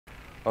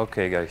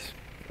Okay, guys,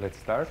 let's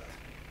start.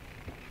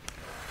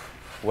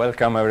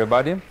 Welcome,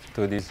 everybody,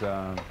 to this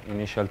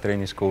initial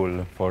training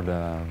school for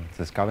the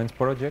SCAVENGE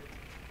project.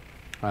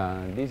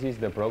 This is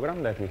the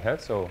program that we have,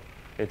 so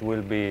it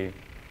will be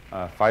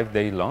 5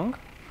 days long.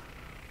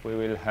 We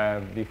will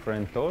have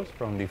different talks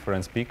from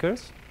different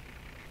speakers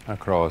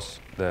across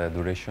the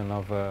duration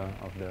of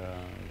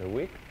the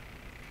week.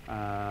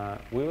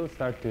 We will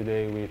start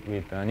today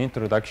with an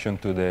introduction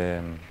to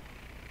the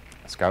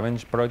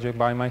SCAVENGE project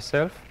by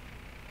myself.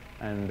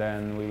 And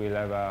then we will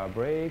have a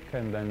break,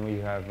 and then we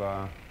have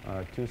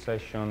two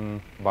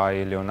sessions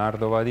by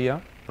Leonardo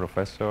Badia,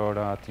 professor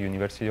at the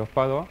University of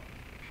Padua,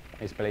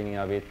 explaining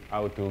a bit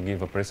how to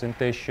give a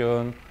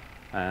presentation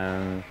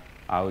and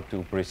how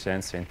to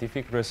present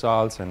scientific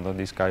results and all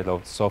this kind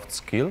of soft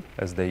skill,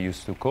 as they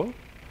used to call.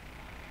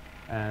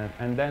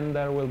 And then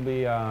there will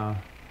be a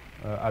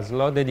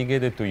slot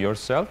dedicated to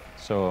yourself,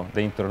 so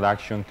the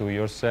introduction to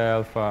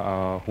yourself,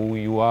 who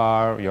you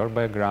are, your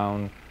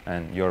background,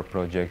 and your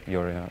project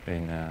you're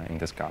in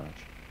the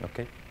SCAVENGE,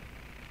 okay?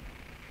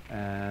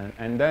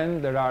 And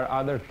then there are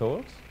other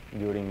talks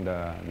during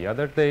the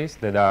other days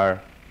that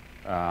are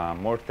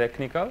more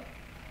technical.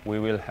 We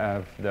will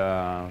have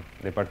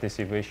the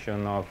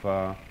participation of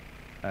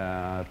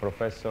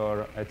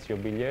Professor Ezio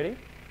Biglieri,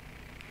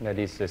 that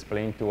is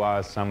explaining to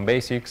us some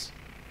basics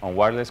on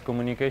wireless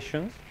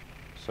communications.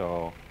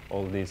 So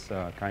all this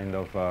kind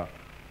of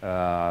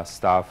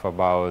stuff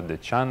about the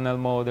channel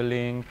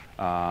modeling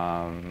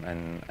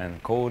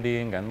and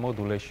coding and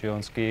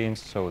modulation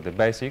schemes, so the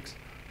basics,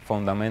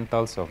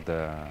 fundamentals of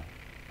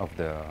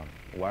the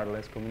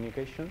wireless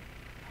communication.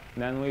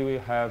 Then we will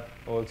have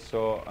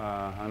also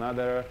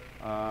another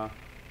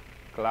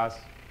class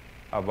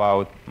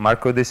about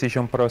macro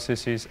decision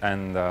processes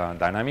and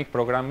dynamic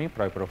programming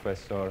by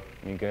Professor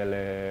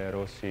Michele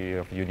Rossi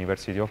of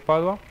University of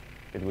Padua.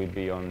 It will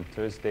be on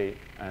Thursday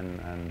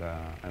and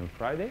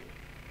Friday.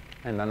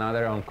 And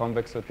another on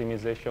convex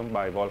optimization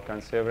by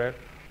Volkan Sever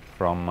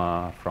from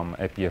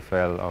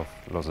EPFL of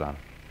Lausanne.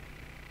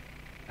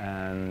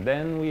 And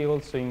then we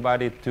also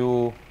invited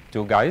two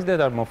guys that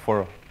are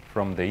more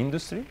from the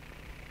industry,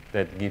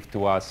 that give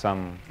to us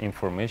some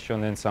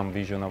information and some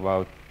vision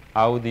about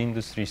how the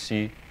industry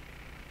see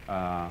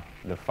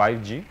the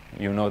 5G.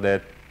 You know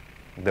that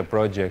the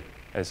project,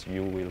 as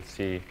you will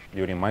see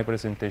during my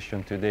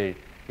presentation today,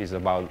 is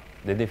about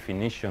the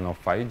definition of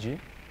 5G,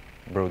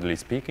 broadly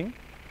speaking.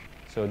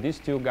 So these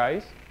two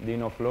guys,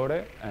 Dino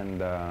Flore and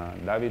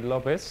David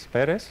Lopez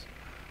Perez,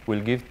 will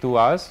give to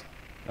us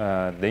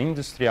the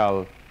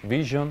industrial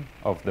vision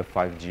of the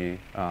 5G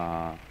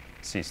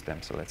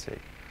systems, let's say.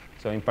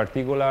 So in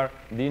particular,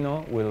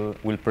 Dino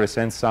will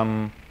present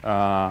some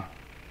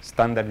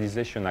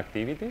standardization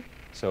activity.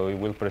 So he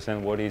will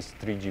present what is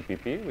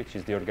 3GPP, which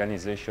is the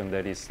organization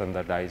that is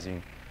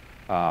standardizing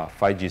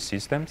 5G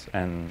systems,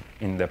 and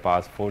in the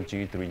past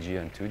 4G, 3G,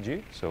 and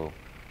 2G. So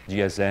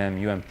GSM,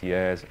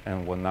 UMTS,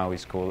 and what now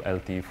is called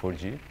LTE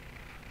 4G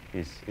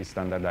is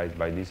standardized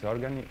by this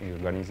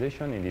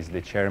organization. It is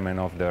the chairman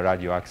of the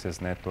Radio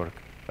Access Network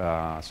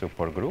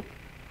support group.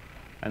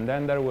 And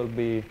then there will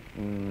be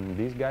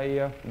this guy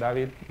here,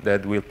 David,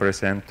 that will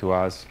present to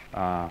us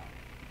the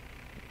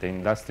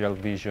industrial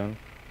vision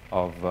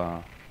of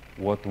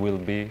what will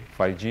be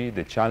 5G,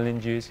 the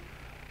challenges,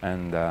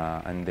 and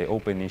the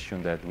open issue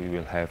that we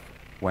will have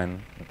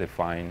when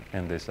define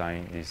and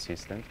design these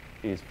systems.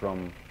 Is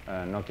from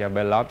Nokia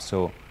Bell Labs,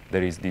 so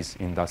there is this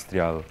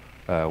industrial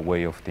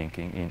way of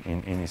thinking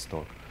in his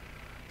talk.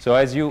 So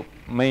as you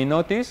may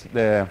notice,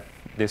 the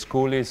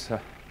school is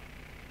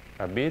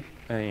a bit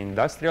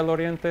industrial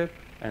oriented,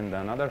 and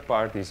another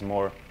part is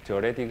more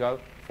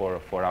theoretical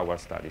for our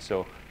study.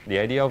 So the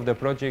idea of the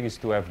project is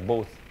to have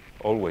both,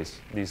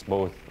 always these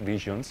both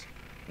visions.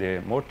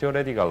 The more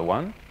theoretical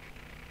one,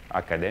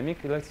 academic,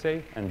 let's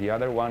say, and the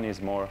other one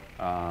is more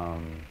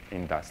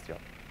industrial,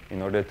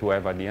 in order to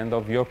have at the end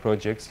of your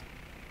projects,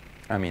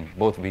 I mean,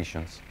 both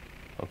visions,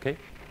 okay?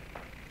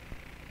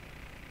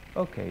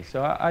 Okay,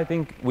 so I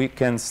think we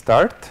can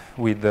start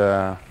with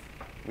the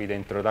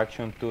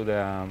introduction to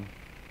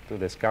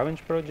the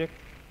SCAVENGE project.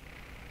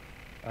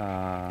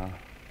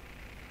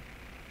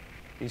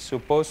 It's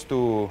supposed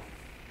to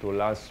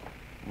last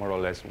more or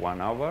less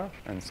 1 hour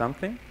and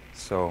something.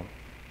 So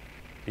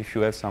if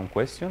you have some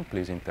question,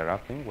 please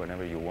interrupt me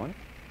whenever you want.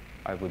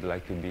 I would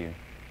like to be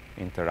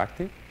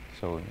interactive,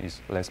 so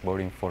it's less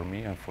boring for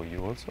me and for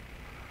you also.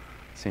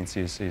 Since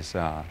it's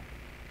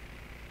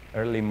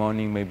early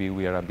morning, maybe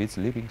we are a bit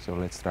sleeping, so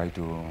let's try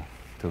to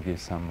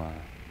give some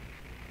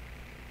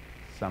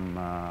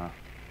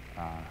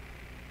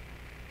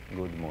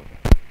good mood.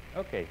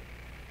 Okay,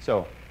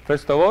 so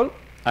first of all,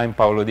 I'm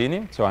Paolo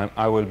Dini, so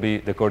I will be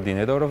the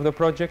coordinator of the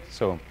project.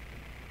 So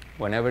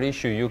whenever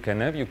issue you can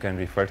have, you can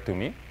refer to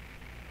me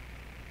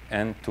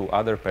and to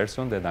other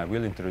person that I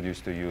will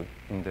introduce to you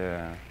in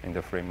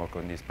the framework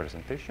of this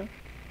presentation.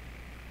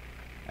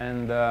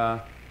 And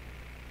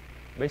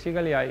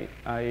basically,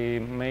 I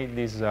made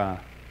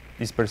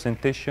this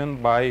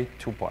presentation by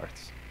 2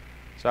 parts.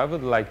 So I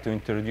would like to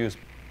introduce,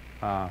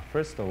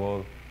 first of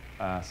all,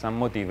 some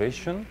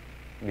motivation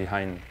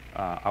behind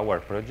our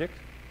project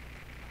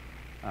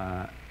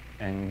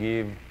and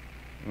give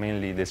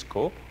mainly the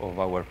scope of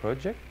our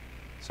project,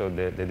 so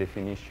the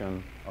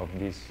definition of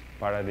this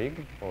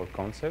paradigm or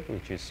concept,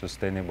 which is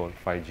sustainable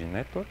 5G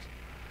networks.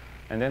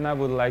 And then I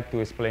would like to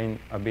explain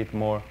a bit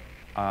more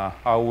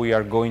how we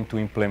are going to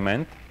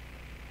implement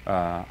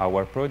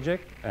our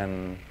project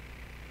and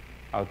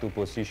how to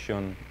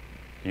position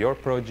your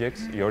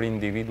projects, your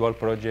individual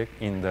project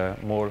in the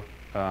more,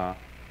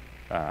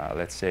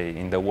 let's say,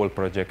 in the whole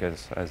project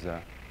as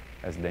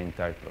the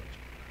entire project.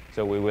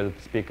 So we will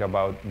speak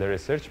about the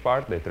research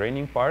part, the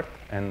training part,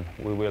 and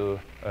we will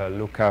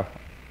look at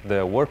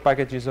the work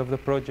packages of the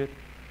project,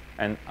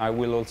 and I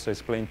will also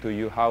explain to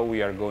you how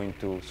we are going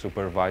to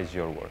supervise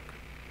your work.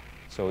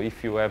 So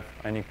if you have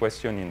any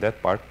question in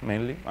that part,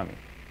 mainly, I mean,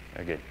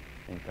 again,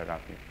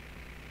 interrupt me.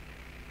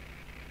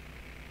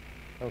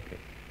 Okay.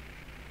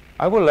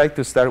 I would like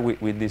to start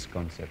with this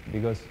concept,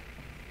 because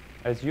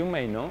as you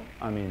may know,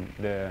 I mean,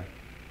 the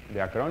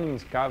acronym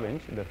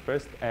SCAVENGE, the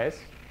first S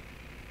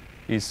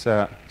is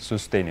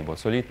sustainable.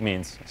 So it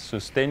means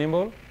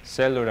sustainable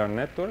cellular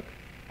network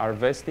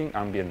harvesting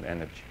ambient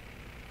energy.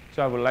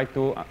 So I would like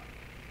to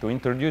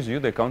introduce you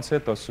the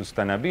concept of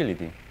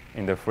sustainability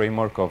in the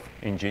framework of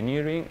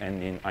engineering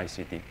and in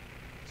ICT.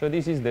 So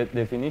this is the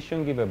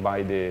definition given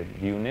by the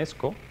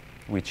UNESCO,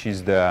 which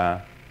is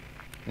the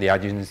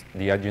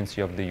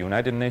agency of the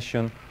United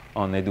Nations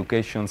on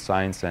Education,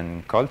 Science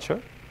and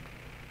Culture.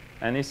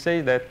 And it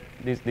says that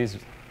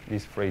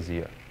this phrase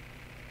here: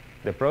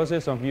 the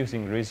process of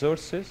using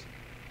resources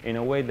in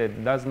a way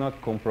that does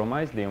not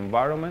compromise the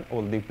environment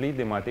or deplete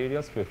the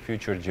materials for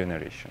future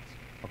generations.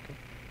 Okay.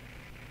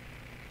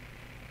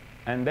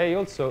 And they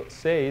also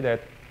say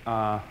that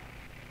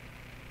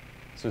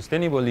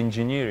sustainable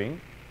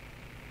engineering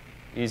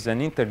is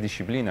an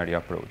interdisciplinary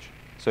approach.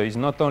 So it's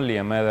not only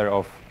a matter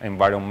of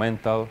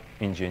environmental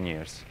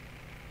engineers.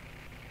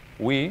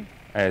 We,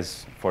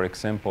 as, for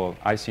example,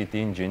 ICT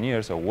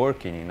engineers or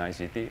working in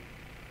ICT,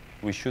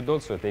 we should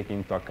also take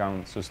into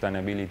account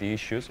sustainability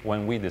issues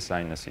when we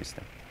design a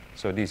system.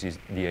 So this is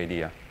the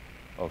idea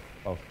of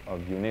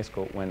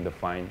UNESCO when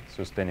defining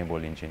sustainable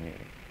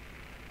engineering.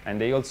 And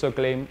they also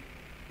claim,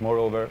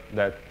 moreover,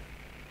 that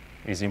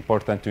it's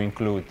important to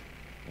include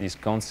this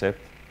concept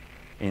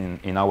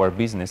in our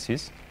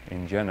businesses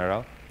in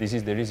general. This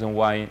is the reason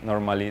why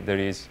normally there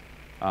is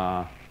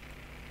a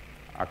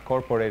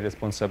corporate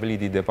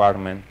responsibility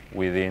department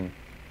within,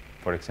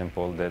 for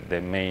example,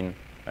 the main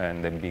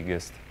and the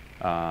biggest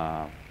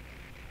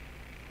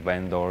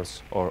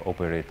vendors or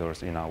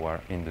operators in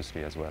our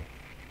industry as well.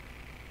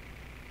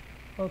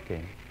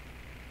 Okay.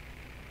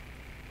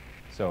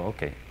 So,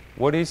 okay.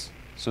 What is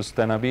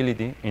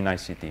sustainability in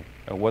ICT?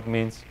 What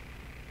means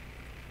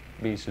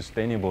be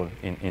sustainable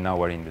in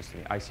our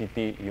industry?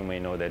 ICT, you may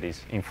know that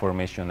is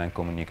information and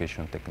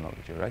communication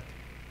technology, right?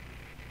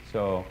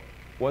 So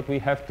what we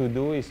have to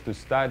do is to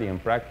study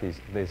and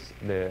practice this,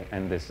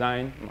 and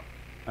design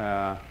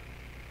and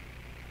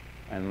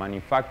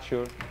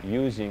manufacture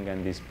using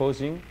and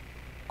disposing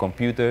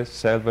computers,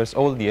 servers,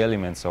 all the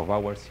elements of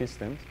our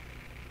systems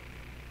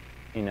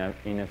in an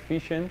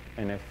efficient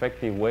and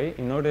effective way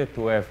in order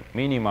to have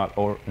minimal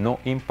or no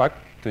impact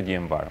to the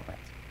environment.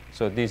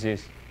 So this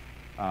is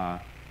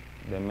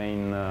the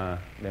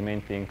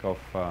main thing of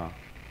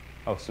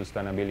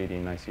sustainability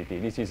in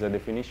ICT. This is a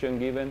definition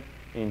given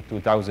in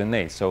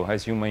 2008. So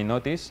as you may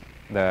notice,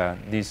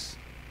 this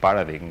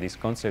paradigm, this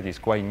concept is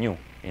quite new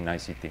in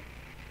ICT.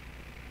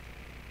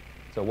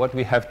 So what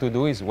we have to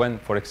do is when,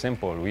 for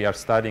example, we are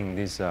studying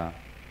these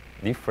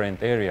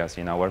different areas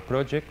in our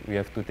project, we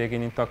have to take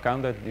into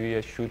account that we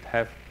should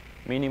have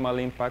minimal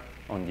impact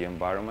on the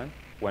environment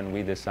when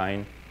we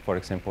design, for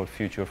example,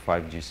 future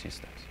 5G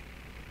systems.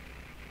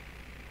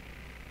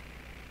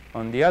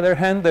 On the other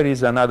hand, there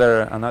is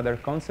another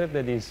concept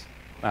that is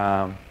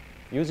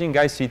using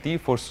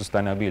ICT for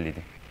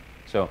sustainability.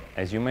 So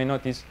as you may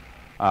notice,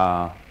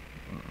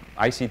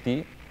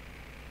 ICT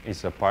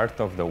is a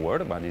part of the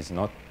world, but it's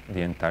not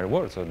the entire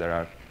world. So there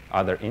are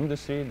other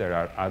industries, there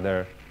are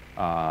other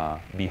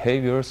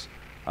behaviors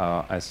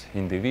as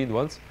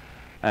individuals,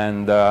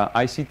 and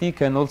ICT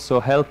can also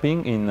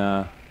helping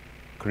in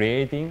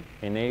creating,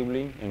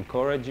 enabling,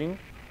 encouraging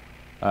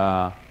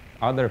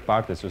other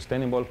patterns,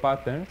 sustainable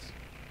patterns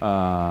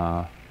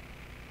of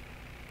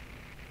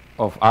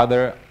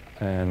other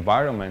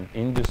environment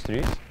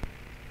industries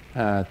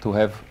to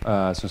have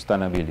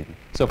sustainability.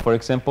 So for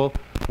example,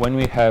 when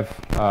we have,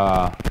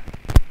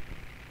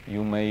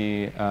 you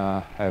may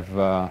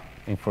have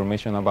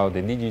information about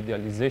the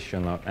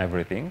digitalization of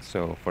everything.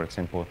 So for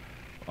example,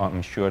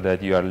 I'm sure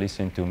that you are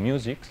listening to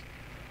music,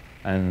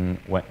 and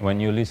when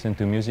you listen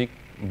to music,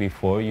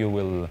 before you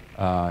will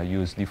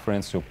use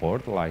different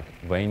support like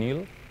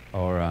vinyl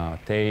or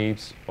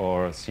tapes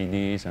or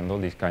CDs and all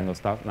this kind of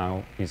stuff.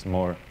 Now it's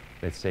more,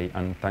 let's say,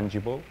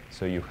 intangible.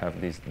 So you have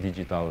this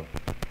digital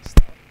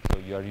stuff. So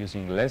you are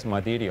using less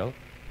material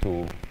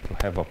to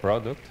have a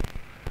product.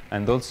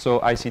 And also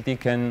ICT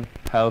can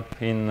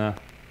help in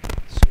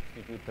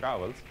substitute few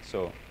travels.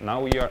 So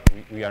now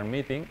we are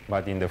meeting,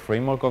 but in the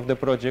framework of the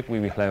project, we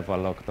will have a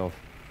lot of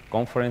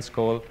conference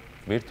call,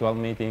 virtual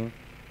meeting.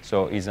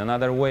 So it's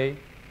another way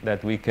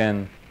that we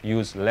can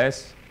use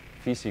less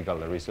physical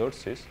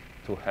resources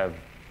to have,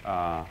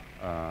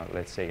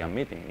 let's say, a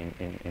meeting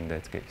in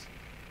that case.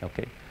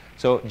 Okay.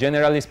 So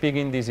generally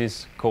speaking, this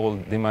is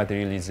called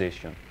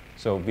dematerialization.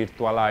 So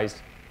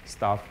virtualized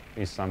stuff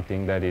is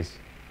something that is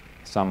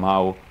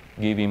somehow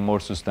giving more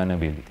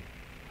sustainability.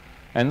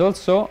 And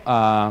also,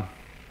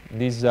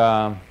 this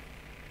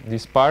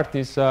part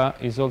is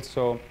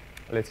also,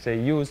 let's say,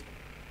 used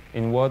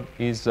in what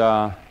is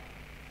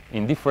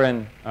in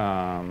different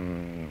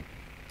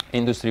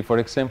industry, for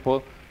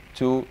example,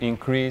 to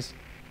increase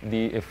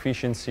the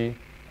efficiency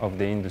of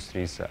the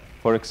industry itself.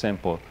 For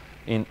example,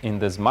 in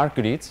the smart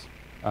grids,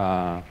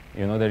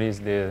 you know, there is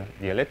the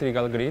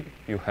electrical grid.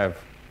 You have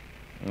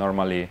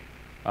normally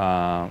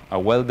a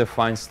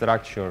well-defined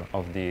structure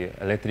of the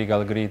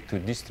electrical grid to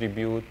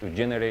distribute, to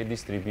generate,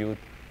 distribute,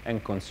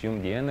 and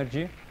consume the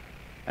energy.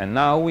 And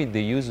now with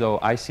the use of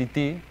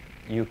ICT,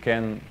 you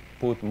can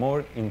put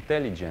more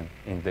intelligence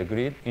in the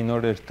grid in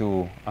order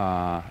to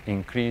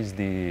increase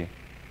the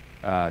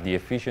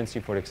efficiency,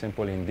 for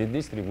example, in the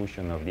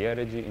distribution of the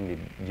energy, in the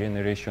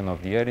generation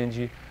of the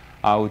energy,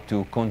 how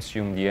to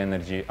consume the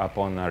energy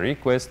upon a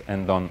request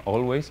and done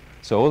always.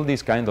 So all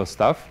this kind of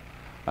stuff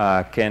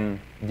can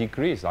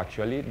decrease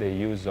actually the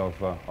use of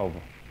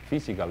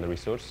physical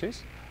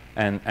resources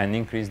and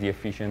increase the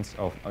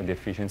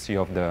efficiency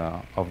of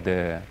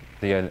the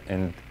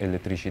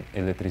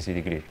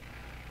electricity grid.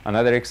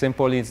 Another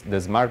example is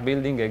the smart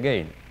building.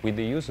 Again, with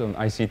the use of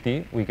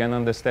ICT, we can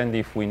understand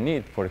if we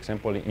need, for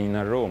example, in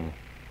a room,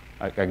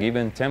 a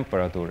given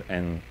temperature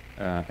and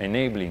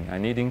enabling a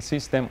heating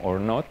system or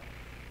not,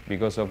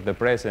 because of the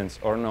presence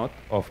or not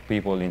of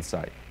people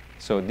inside.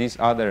 So this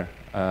other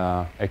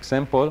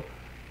example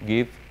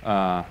give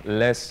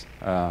less,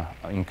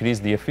 increase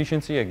the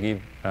efficiency and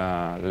give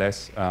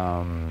less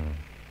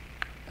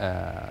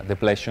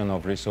depletion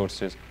of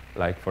resources,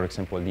 like, for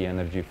example, the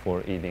energy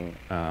for heating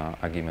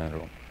a given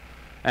room.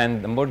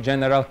 And the more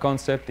general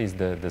concept is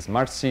the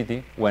smart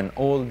city, when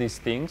all these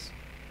things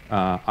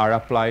are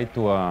applied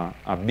to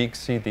a big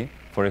city,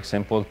 for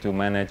example, to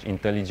manage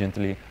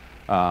intelligently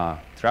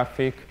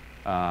traffic,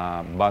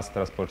 bus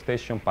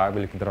transportation,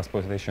 public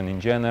transportation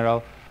in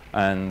general,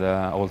 and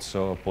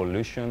also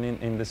pollution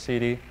in the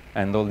city,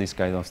 and all this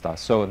kind of stuff.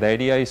 So the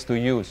idea is to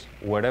use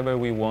whatever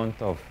we want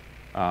of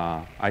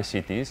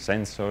ICTs,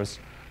 sensors,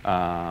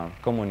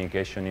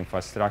 communication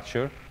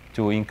infrastructure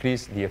to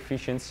increase the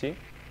efficiency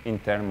in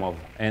terms of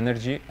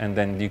energy and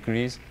then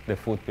decrease the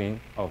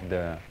footprint of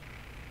the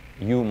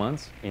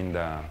humans in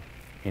the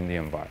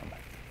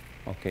environment.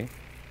 Okay.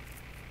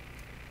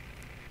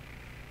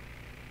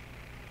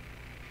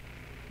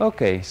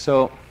 Okay,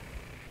 so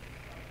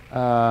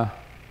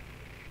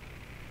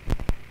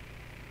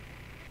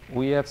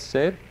we have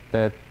said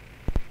that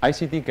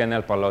ICT can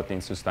help a lot in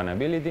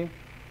sustainability,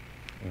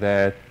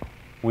 that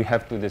we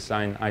have to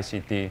design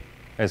ICT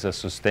as a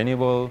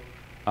sustainable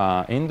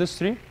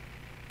industry.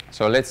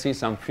 So let's see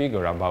some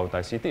figure about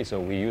ICT. So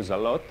we use a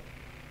lot,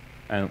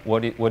 and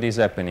what is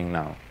happening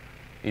now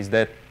is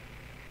that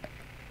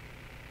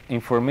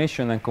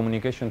information and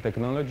communication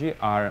technology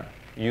are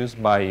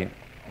used by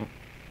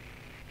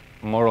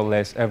more or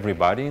less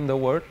everybody in the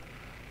world.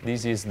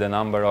 This is the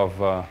number of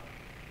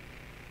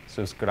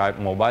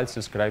mobile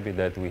subscribers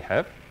that we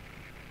have.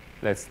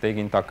 Let's take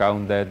into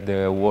account that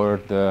the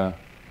world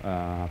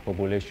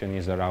population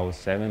is around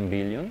 7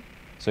 billion.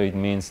 So it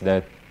means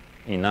that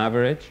in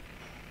average,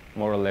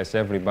 more or less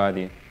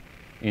everybody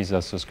is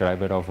a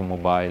subscriber of a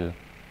mobile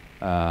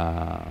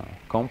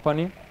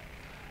company.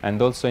 And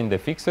also in the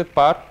fixed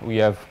part, we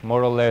have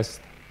more or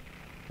less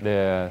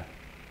the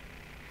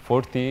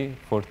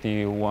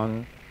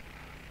 41%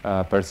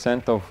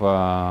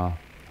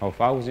 of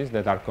houses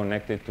that are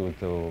connected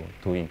to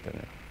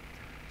internet.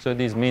 So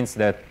this means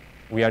that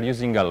we are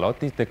using a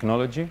lot of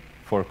technology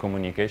for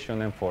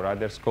communication and for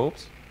other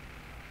scopes.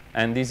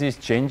 And this is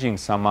changing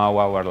somehow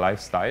our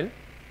lifestyle.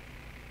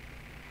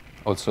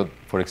 Also,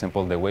 for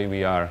example, the way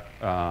we are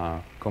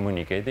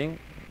communicating,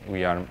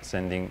 we are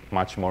sending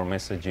much more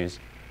messages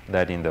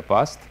than in the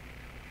past.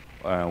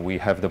 We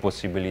have the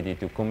possibility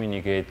to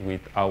communicate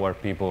with our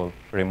people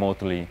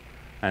remotely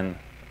and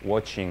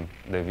watching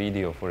the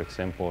video, for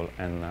example,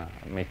 and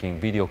making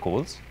video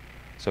calls.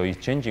 So it's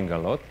changing a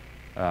lot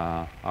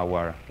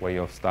our way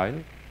of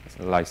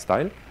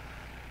lifestyle.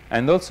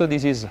 And also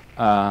this is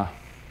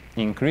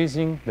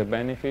increasing the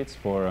benefits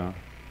for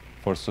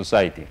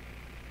society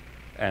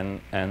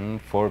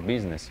and for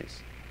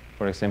businesses.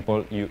 For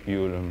example,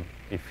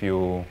 if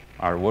you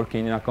are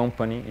working in a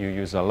company, you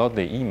use a lot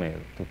the email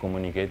to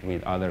communicate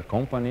with other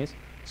companies.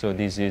 So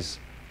this is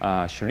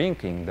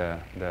shrinking the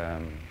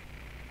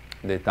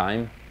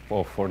time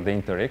for the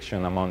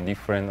interaction among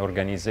different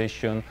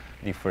organizations,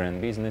 different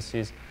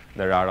businesses.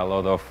 There are a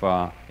lot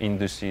of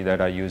industry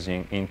that are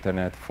using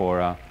internet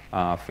for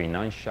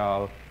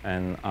financial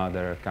and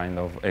other kind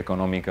of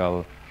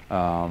economical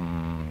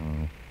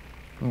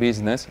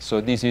business.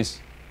 So this is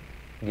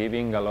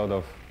giving a lot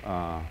of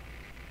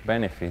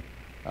benefit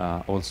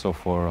also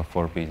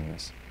for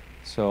business.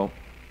 So,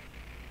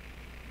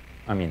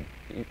 I mean,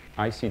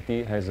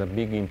 ICT has a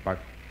big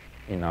impact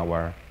in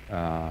our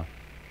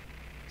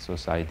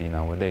society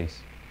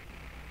nowadays.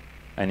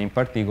 And in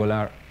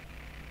particular,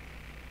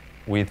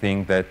 we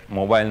think that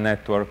mobile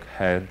network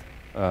had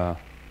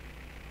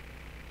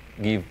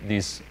give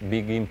this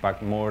big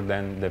impact more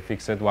than the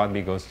fixed one,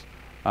 because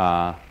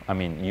I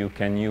mean, you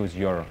can use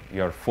your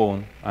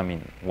phone, I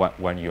mean,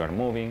 when you are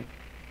moving,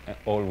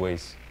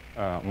 always,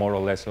 more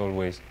or less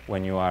always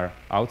when you are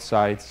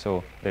outside,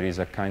 so there is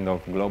a kind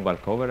of global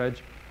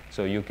coverage,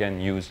 so you can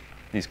use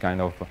this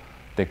kind of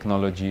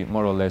technology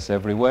more or less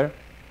everywhere.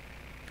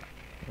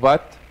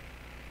 But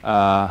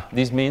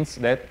this means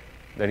that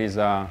there is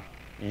a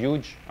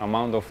huge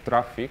amount of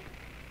traffic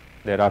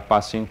that are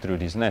passing through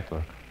this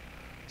network.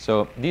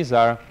 So these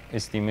are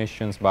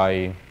estimations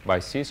by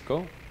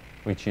Cisco,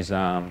 which is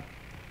a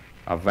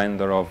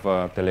vendor of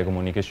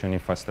telecommunication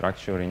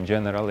infrastructure in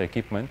general,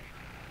 equipment.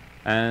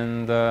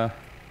 And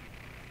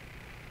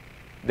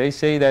they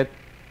say that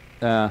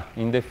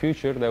in the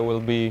future there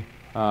will be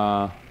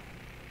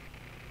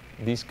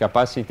this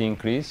capacity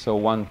increase, so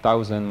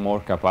 1,000 more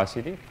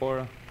capacity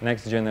for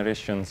next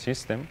generation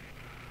system,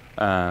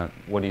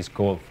 what is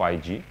called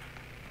 5G.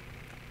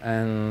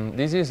 And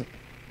this is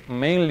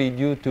mainly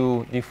due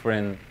to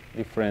different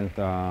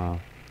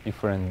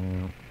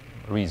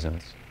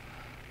reasons.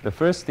 The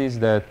first is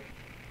that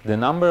the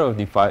number of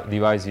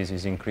devices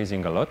is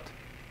increasing a lot.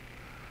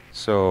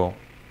 So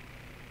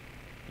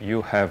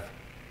you have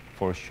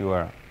for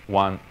sure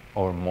one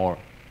or more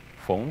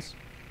phones.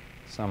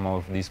 Some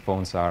of these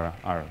phones are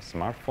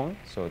smartphones,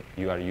 so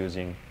you are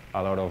using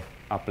a lot of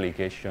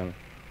application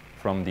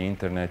from the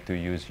internet to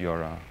use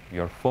your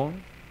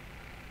phone.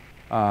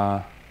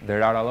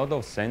 There are a lot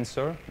of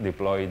sensors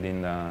deployed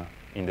in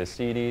the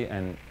city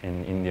and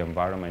in the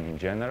environment in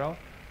general.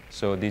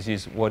 So this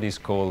is what is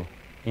called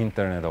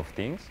Internet of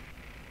Things.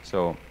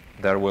 So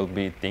there will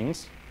be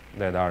things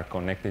that are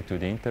connected to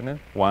the internet.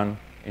 One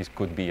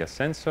could be a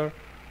sensor.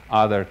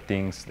 Other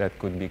things that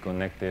could be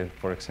connected,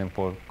 for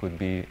example, could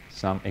be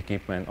some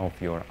equipment of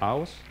your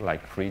house,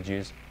 like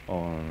fridges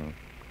or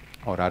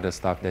other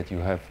stuff that you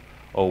have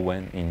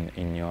open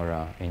in your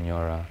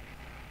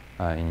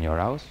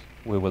house.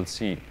 We will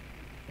see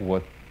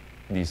what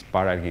this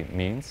paradigm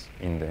means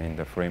in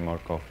the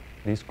framework of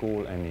this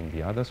school and in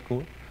the other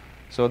school.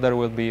 So there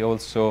will be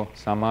also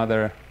some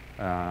other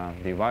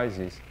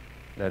devices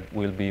that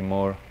will be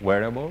more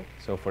wearable.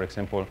 So for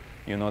example,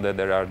 you know that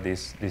there are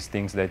these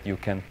things that you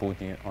can put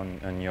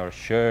on your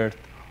shirt,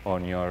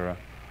 on your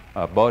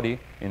body,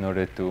 in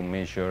order to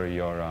measure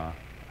your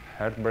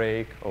heart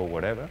rate or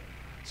whatever.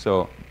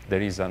 So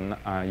there is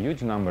a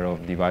huge number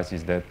of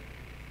devices that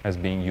has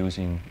been used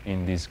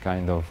in this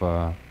kind of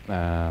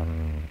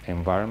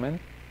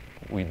environment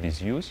with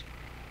this use.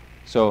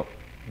 So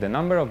the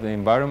number of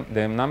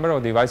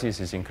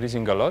devices is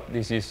increasing a lot.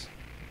 This is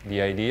the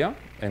idea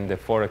and the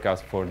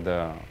forecast for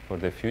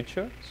the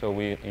future. So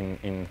we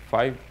in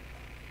 5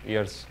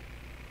 years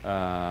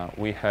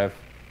we have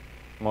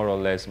more or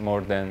less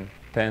more than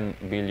 10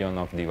 billion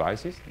of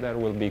devices that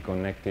will be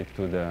connected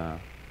to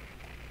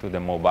the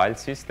mobile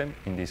system,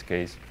 in this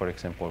case, for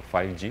example,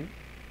 5G.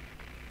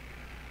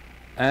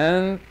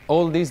 And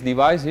all these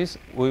devices,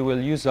 we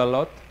will use a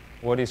lot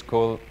what is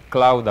called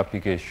cloud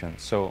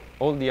applications. So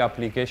all the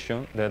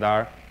applications that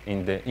are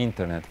in the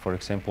internet, for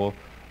example,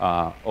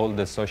 all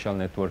the social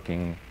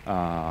networking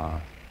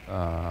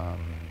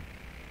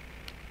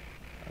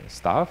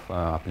stuff,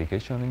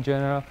 application in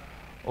general,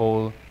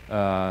 all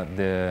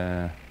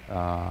the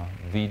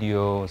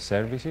video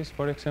services,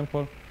 for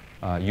example.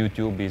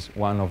 YouTube is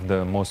one of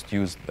the most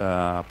used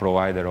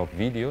provider of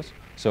videos.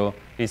 So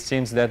it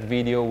seems that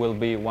video will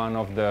be one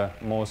of the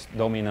most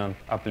dominant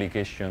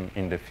application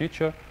in the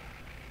future.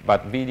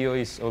 But video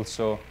is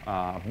also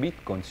bit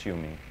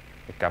consuming,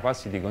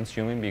 capacity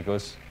consuming,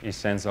 because it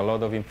sends a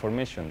lot of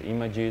information,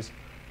 images,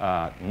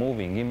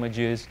 moving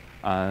images,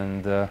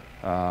 and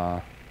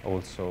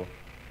also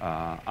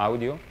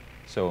audio.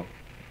 So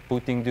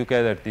putting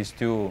together these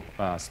two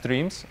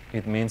streams,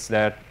 it means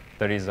that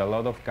there is a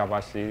lot of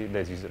capacity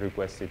that is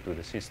requested to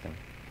the system.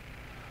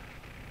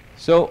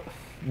 So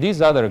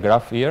this other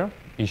graph here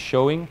is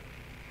showing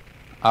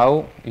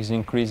how is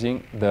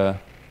increasing the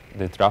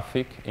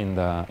traffic in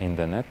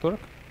the network.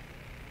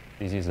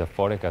 This is the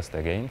forecast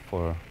again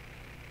for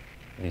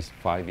this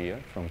 5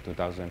 years, from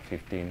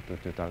 2015 to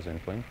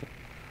 2020.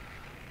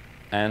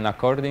 And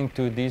according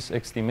to this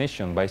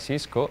estimation by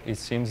Cisco, it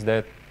seems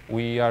that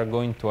we are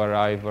going to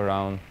arrive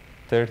around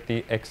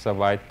 30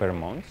 exabytes per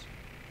month.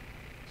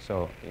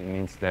 So it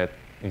means that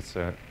it's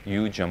a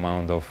huge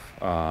amount of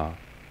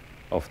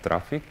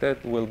traffic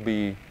that will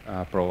be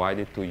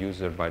provided to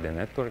users by the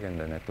network and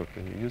the network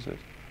users.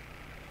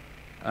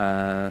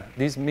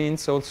 This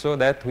means also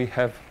that we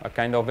have a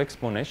kind of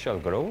exponential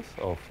growth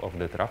of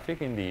the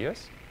traffic in the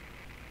years.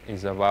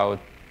 It's about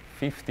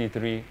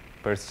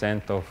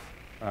 53% of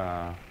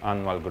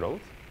annual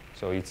growth,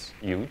 so it's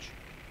huge.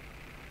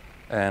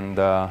 And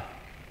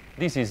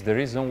this is the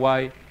reason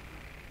why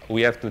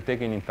we have to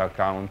take into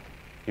account,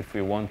 if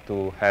we want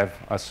to have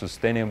a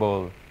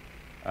sustainable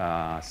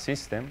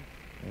system,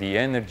 the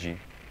energy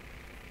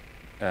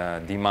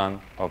demand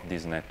of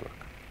this network.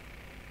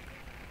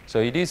 So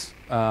it is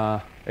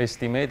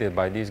estimated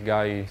by these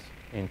guys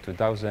in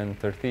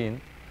 2013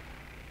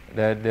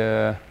 that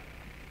the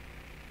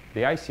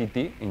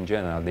ICT in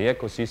general, the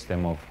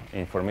ecosystem of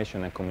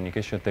information and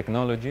communication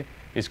technology,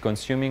 is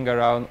consuming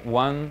around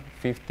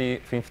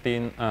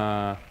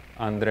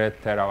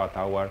 1,500 terawatt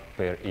hour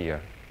per year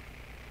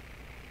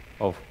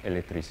of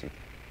electricity.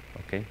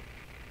 Okay?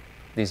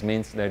 This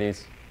means that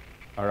is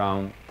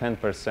around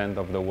 10%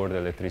 of the world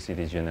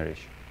electricity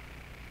generation.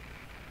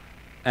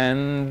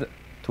 And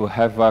to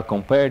have a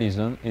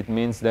comparison, it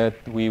means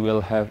that we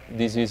will have,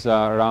 this is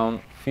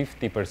around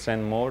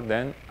 50% more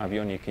than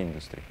avionic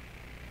industry,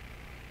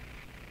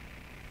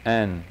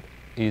 and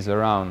is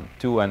around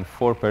 2 and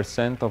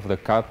 4% of the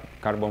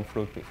carbon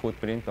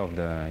footprint of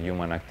the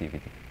human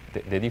activity.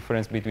 The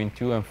difference between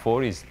 2 and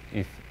 4 is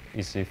if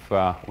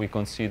we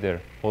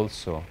consider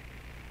also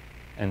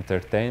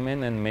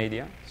entertainment and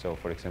media. So,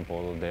 for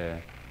example,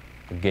 the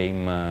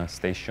game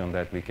station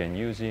that we can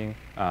using,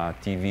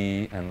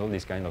 TV, and all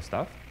this kind of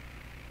stuff.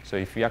 So,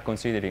 if we are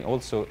considering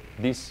also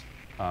these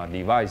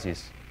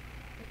devices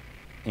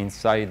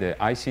inside the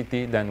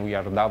ICT, then we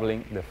are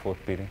doubling the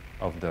footprint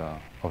of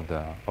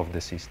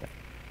the system.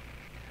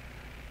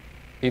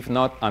 If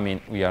not, I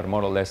mean, we are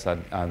more or less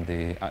at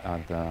the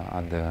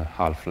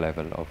half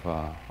level of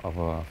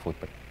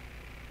footprint.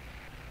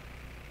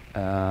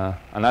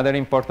 Another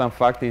important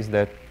fact is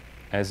that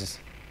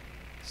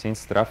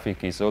since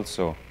traffic is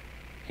also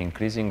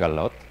increasing a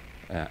lot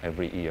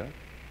every year,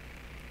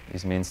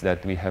 this means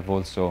that we have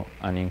also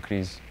an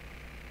increase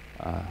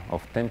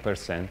of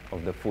 10%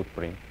 of the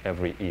footprint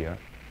every year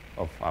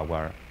of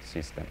our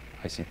system,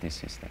 ICT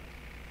system.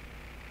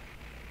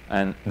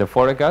 And the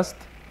forecast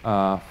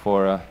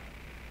for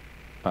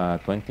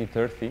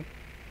 2030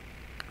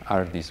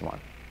 are this one.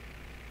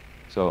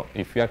 So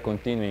if we are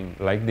continuing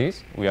like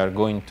this, we are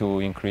going to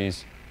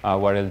increase the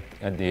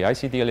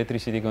ICT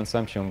electricity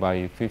consumption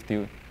by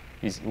 50,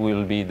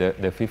 will be the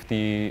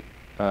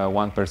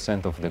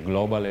 51% of the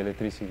global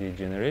electricity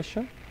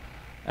generation,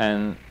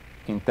 and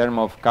in terms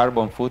of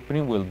carbon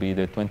footprint will be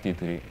the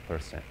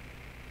 23%.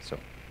 So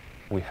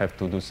we have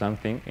to do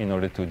something in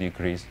order to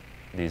decrease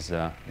this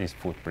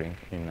footprint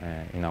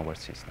in our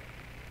system.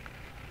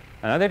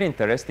 Another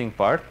interesting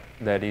part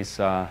that is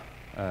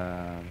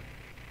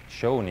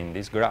shown in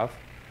this graph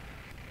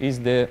is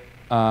the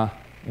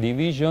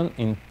division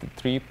in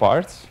three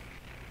parts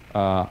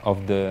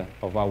of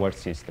our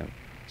system.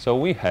 So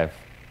we have,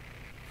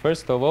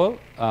 first of all,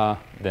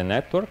 the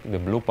network, the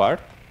blue part,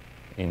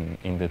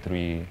 in the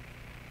three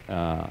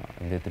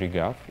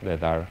graphs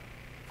that are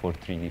for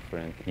 3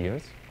 different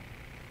years.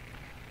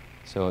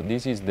 So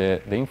this is the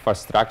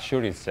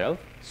infrastructure itself.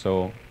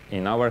 So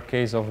in our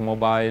case of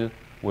mobile,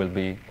 will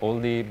be all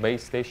the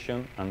base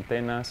station,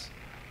 antennas,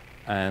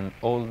 and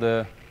all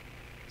the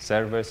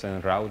servers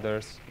and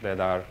routers that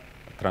are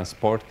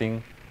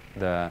transporting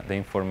the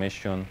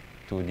information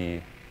to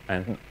the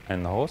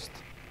end host.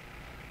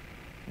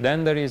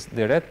 Then there is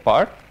the red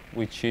part,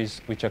 which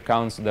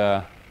accounts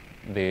the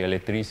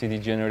electricity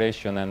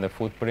generation and the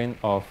footprint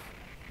of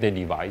the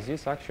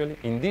devices, actually.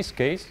 In this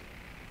case,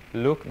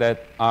 look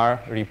that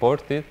are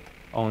reported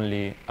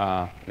only,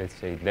 let's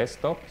say,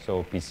 desktop,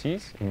 so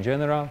PCs in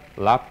general,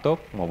 laptop,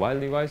 mobile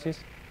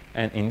devices,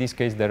 and in this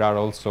case there are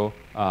also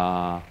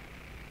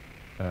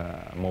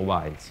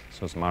mobiles,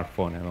 so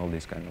smartphone and all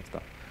this kind of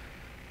stuff.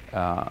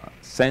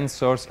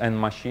 Sensors and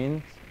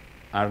machines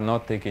are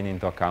not taken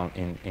into account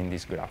in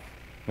this graph.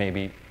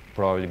 Maybe,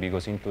 probably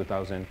because in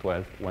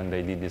 2012, when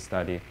they did the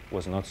study,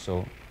 was not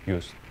so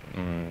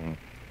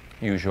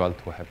usual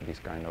to have this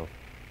kind of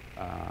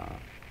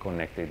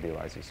connected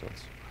devices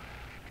also.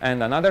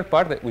 And another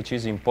part which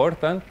is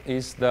important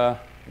is the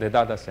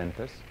data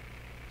centers.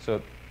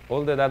 So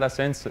all the data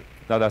centers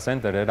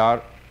that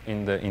are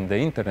in the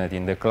internet,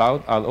 in the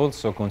cloud, are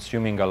also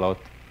consuming a lot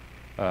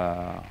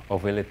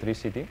of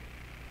electricity.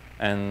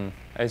 And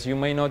as you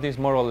may notice,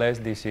 more or less,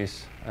 this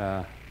is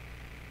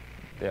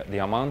the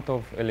amount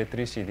of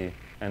electricity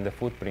and the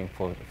footprint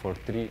for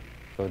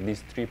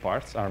these three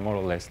parts are more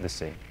or less the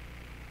same.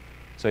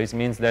 So it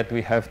means that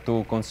we have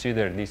to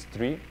consider these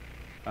three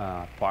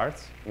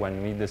parts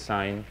when we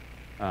design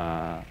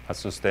a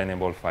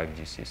sustainable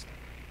 5G system.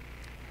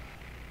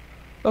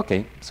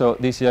 Okay, so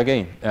this is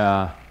again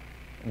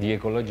the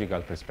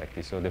ecological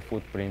perspective, so the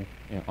footprint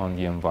on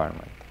the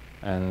environment.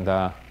 And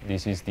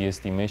this is the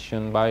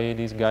estimation by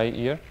this guy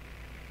here,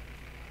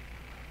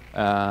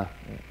 that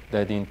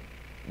in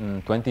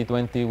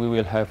 2020 we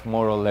will have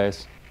more or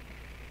less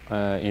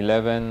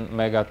 11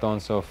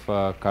 megatons of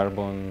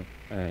carbon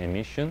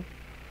emission.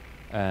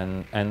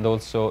 And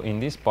also in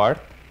this part,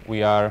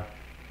 we are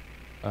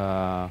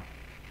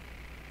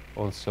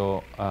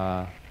also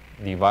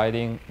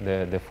dividing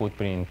the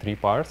footprint in three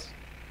parts.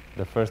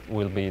 The first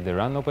will be the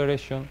RAN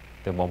operation,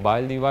 the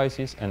mobile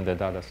devices, and the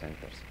data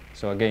centers.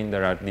 So again,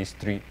 there are these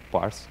three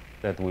parts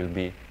that will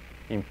be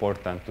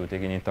important to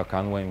take into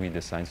account when we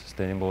design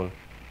sustainable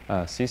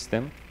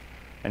system.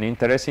 And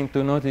interesting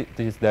to note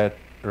is that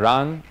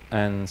RAN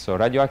and so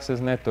radio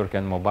access network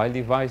and mobile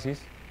devices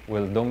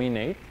will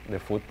dominate the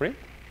footprint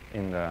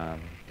in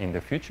the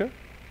future,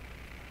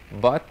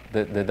 but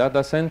the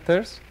data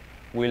centers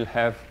will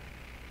have,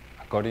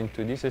 according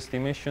to this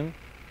estimation,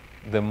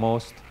 the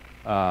most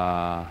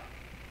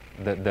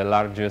the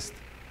largest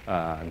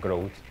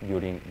growth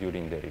during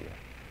the year.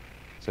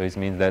 So it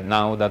means that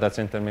now data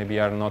centers maybe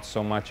are not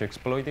so much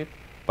exploited,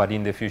 but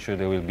in the future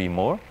there will be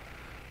more.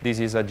 This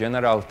is a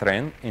general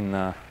trend in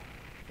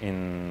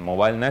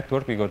mobile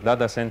network, because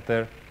data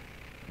centers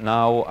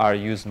now are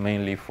used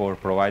mainly for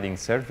providing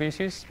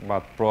services,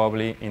 but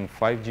probably in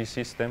 5G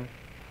system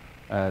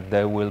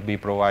they will be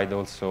provide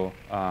also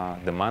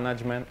the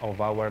management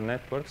of our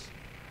networks.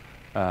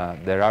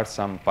 There are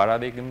some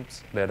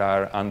paradigms that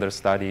are under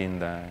study in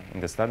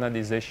the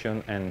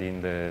standardization and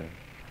in the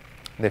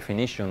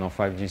definition of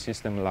 5G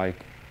system, like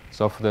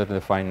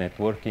software-defined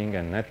networking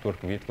and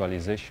network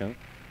virtualization,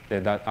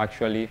 that are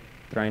actually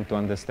trying to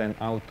understand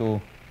how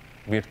to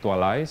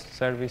virtualize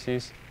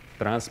services,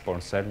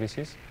 transport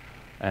services,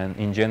 and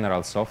in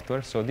general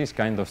software. So this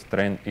kind of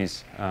trend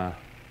is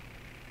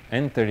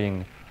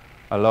entering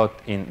a lot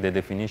in the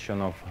definition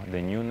of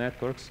the new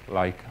networks,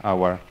 like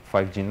our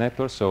 5G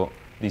network. So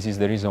this is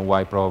the reason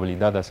why probably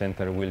data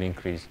center will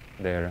increase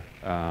their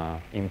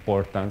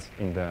importance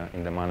in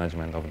the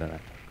management of the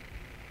network.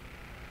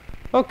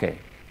 Okay,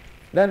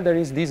 then there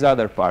is this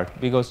other part,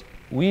 because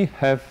we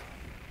have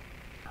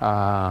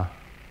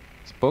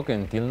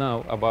spoken till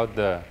now about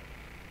the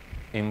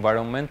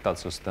environmental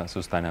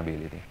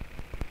sustainability.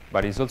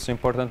 But it's also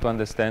important to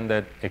understand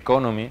that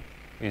economy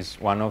is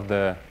one of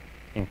the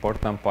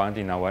important points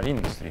in our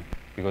industry,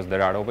 because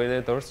there are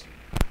operators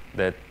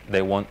that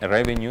they want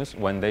revenues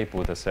when they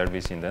put a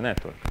service in the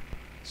network.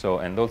 So,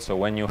 and also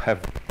when you have,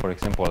 for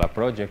example, a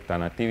project,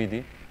 an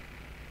activity,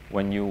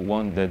 when you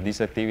want that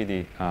this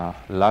activity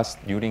lasts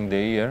during the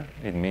year,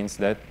 it means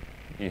that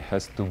it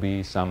has to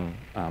be some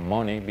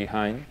money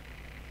behind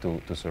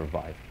to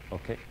survive.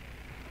 Okay,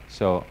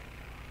 so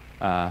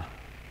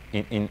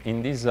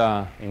in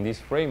this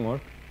framework,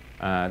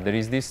 there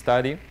is this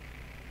study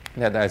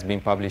that has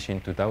been published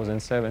in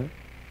 2007,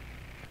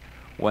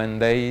 when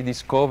they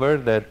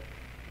discovered that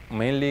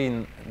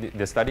mainly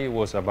the study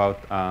was about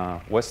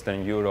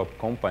Western Europe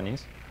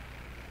companies.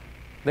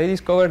 They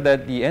discovered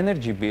that the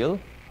energy bill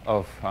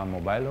of a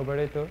mobile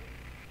operator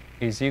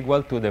is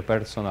equal to the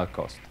personal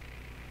cost.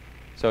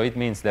 So it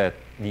means that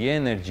the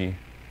energy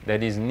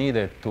that is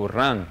needed to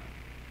run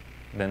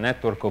the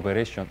network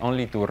operation,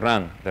 only to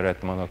run the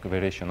network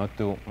operation, not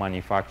to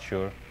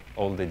manufacture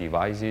all the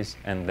devices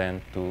and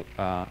then to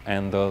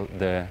handle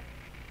the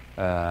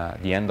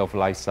end of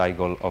life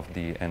cycle of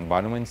the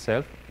environment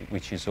itself,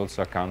 which is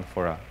also account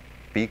for a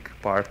big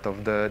part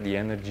of the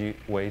energy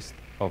waste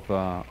of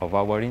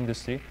our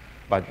industry.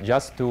 But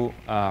just to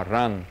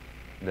run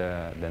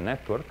the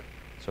network,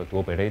 so to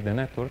operate the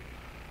network,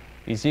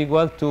 is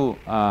equal to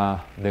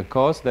the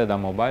cost that a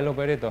mobile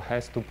operator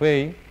has to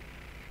pay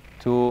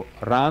to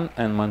run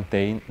and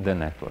maintain the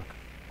network.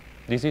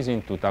 This is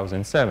in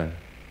 2007.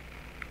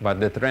 But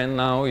the trend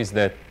now is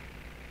that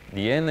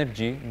the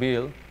energy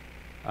bill,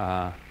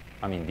 the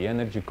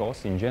energy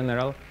cost in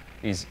general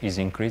is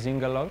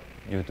increasing a lot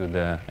due to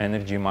the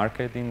energy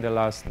market in the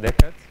last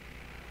decades.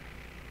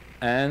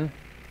 And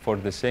for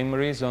the same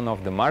reason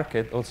of the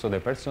market, also the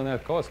personnel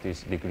cost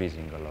is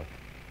decreasing a lot.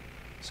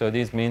 So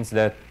this means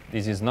that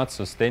this is not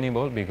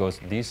sustainable, because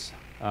this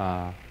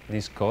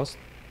cost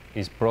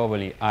is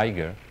probably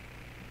higher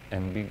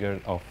and bigger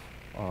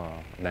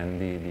than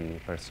the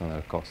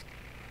personnel cost.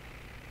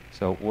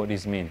 So what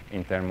does it mean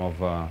in terms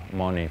of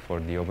money for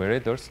the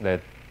operators?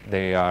 That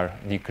they are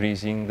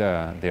decreasing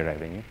the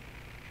revenue.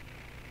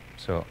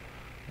 So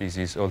this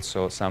is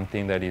also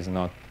something that is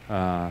not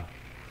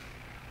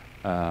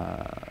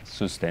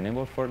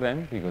sustainable for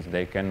them, because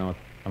they cannot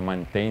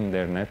maintain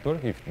their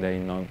network if they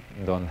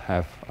don't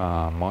have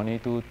money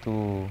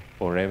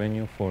or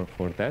revenue for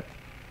that.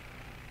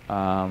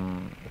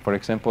 For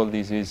example,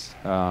 this is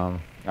a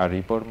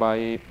report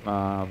by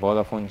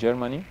Vodafone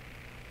Germany,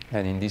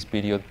 and in this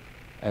period,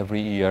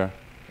 every year,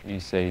 we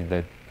say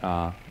that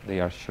they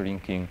are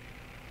shrinking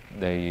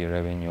their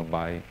revenue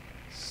by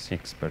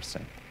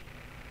 6%.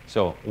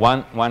 So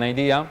one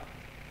idea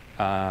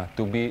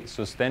to be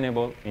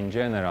sustainable in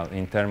general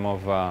in terms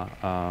of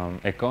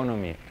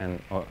economy and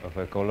of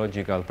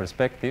ecological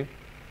perspective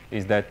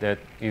is that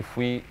if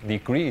we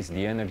decrease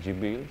the energy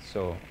bill,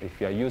 so if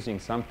we are using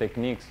some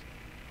techniques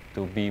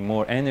to be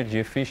more energy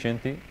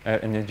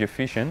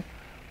efficient,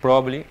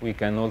 probably we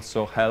can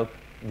also help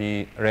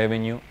the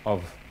revenue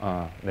of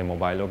the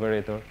mobile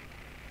operator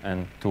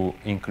and to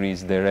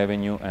increase the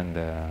revenue and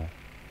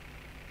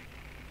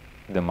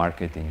the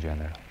market in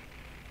general.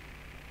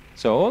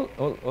 So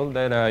all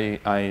that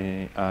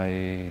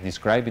I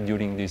described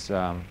during this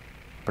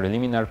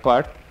preliminary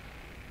part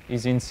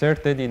is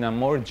inserted in a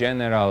more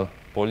general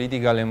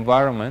political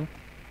environment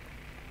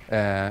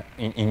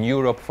in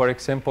Europe, for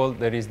example,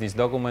 there is this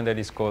document that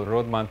is called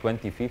Roadmap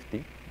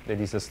 2050. That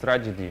is a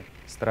strategy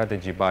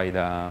by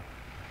the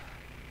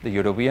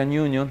European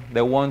Union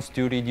that wants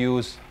to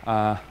reduce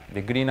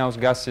the greenhouse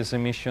gases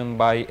emission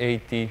by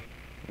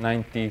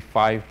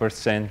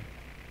 95%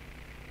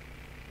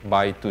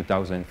 by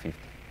 2050.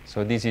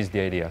 So this is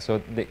the idea.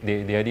 So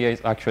the idea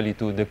is actually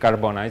to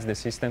decarbonize the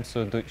system,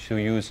 so to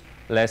use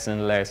less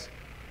and less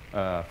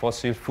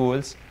fossil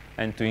fuels,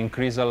 and to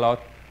increase a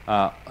lot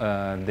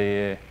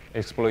the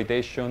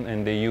exploitation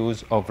and the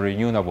use of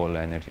renewable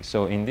energy.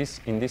 So in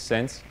this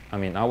sense, I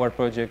mean, our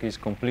project is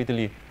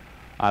completely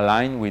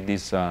aligned with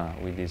this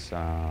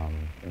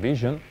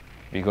vision,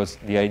 because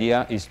the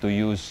idea is to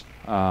use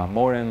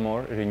more and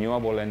more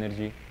renewable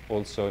energy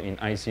also in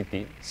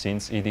ICT,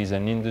 since it is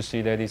an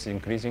industry that is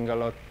increasing a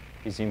lot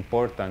its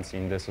importance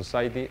in the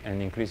society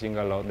and increasing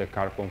a lot the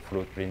carbon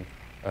footprint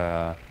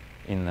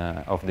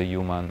of the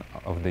human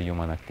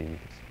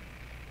activities.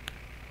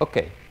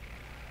 Okay,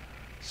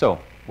 so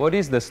what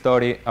is the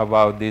story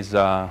about this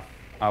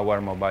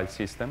our mobile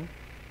system?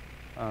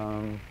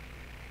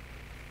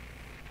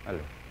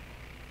 Hello.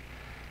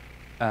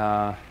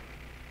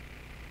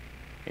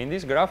 In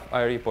this graph,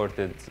 I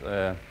reported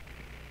the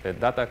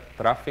data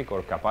traffic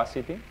or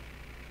capacity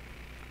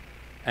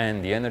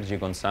and the energy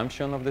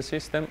consumption of the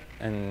system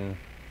and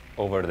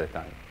over the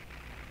time.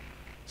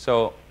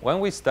 So when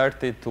we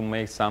started to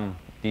make some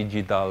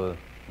digital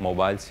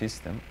mobile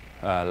system,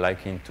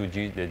 like in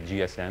 2G, the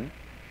GSM,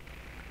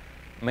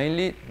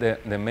 mainly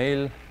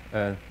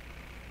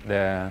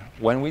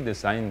when we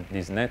designed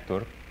this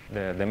network,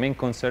 the main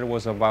concern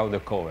was about the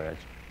coverage.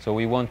 So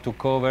we want to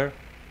cover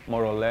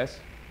more or less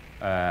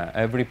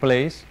every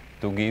place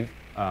to give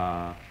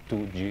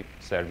 2G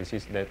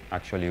services. That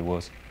actually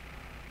was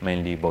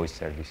mainly voice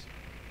service.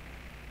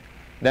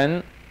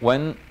 Then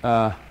when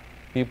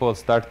people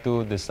start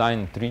to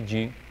design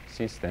 3G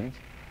systems,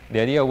 the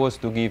idea was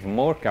to give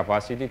more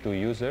capacity to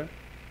user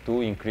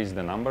to increase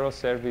the number of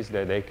services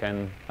that they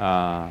can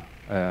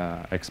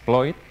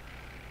exploit.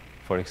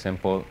 For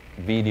example,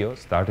 video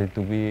started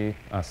to be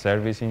a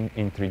service in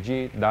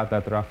 3G.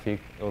 Data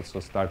traffic also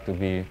started to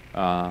be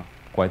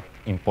quite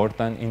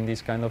important in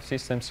this kind of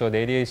system. So the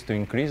idea is to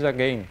increase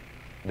again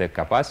the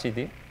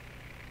capacity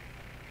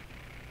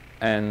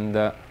and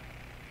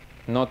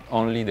not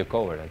only the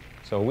coverage.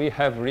 So we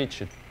have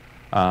reached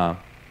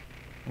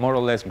more or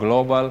less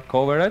global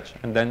coverage,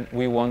 and then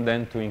we want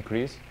then to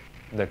increase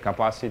the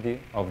capacity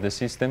of the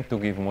system to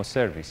give more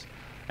service.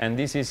 And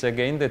this is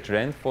again the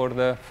trend for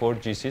the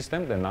 4G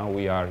system that now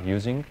we are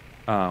using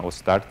or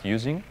start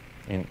using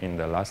in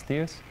the last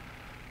years.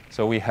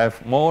 So we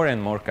have more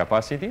and more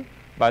capacity,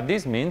 but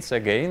this means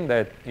again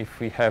that if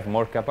we have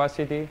more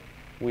capacity,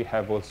 we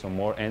have also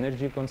more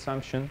energy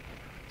consumption.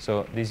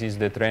 So this is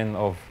the trend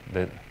of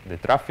the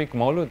traffic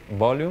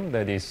volume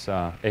that is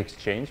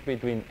exchanged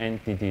between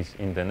entities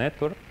in the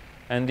network,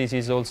 and this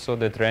is also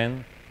the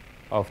trend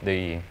of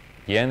the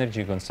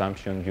energy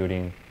consumption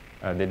during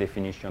the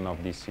definition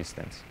of these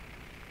systems.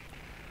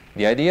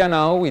 The idea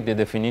now with the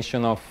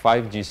definition of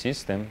 5G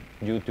system,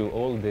 due to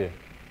all the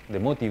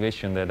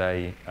motivation that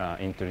I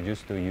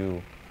introduced to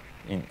you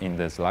in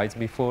the slides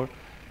before,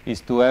 is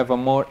to have a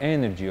more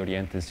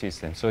energy-oriented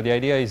system. So the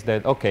idea is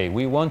that, okay,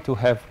 we want to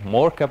have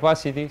more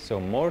capacity, so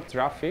more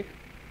traffic,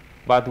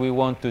 but we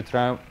want to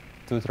try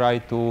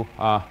to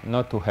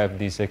not to have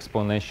this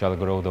exponential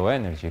growth of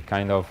energy,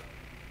 kind of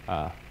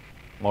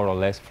more or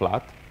less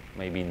flat,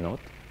 maybe not.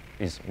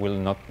 It will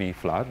not be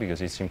flat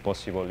because it's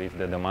impossible if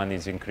the demand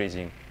is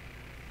increasing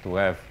to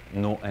have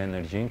no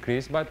energy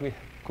increase, but we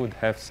could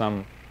have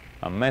some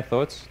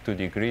methods to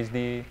decrease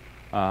the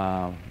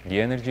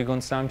energy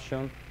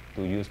consumption,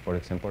 to use, for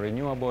example,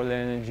 renewable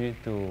energy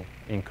to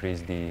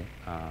increase the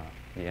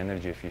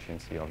energy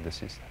efficiency of the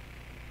system.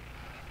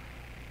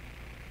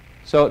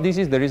 So this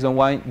is the reason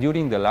why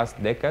during the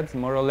last decades,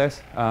 more or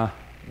less,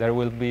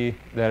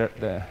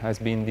 there has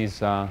been this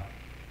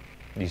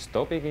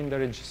topic in the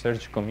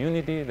research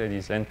community that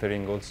is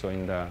entering also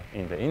in the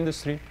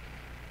industry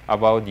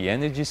about the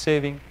energy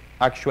saving.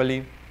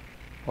 Actually,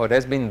 what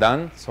has been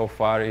done so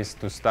far is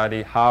to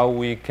study how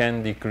we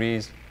can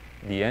decrease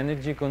the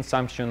energy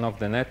consumption of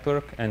the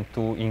network and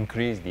to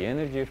increase the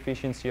energy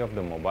efficiency of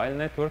the mobile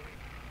network,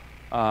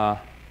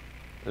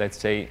 let's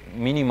say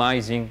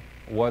minimizing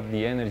what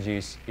the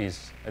energy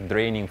is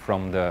draining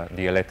from the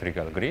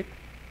electrical grid.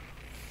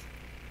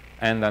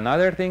 And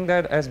another thing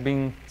that has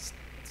been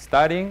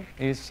studying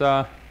is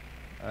the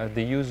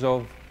use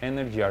of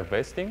energy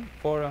harvesting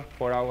for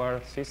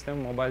our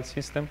system, mobile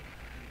system.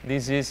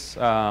 This is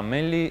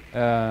mainly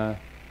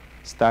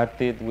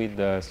started with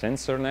the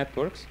sensor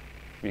networks,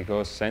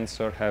 because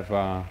sensors have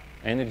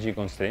energy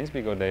constraints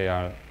because they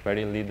are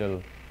very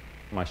little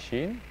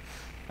machine,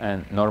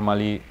 and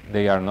normally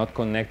they are not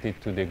connected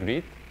to the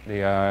grid. They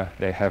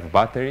have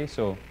battery,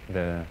 so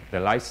the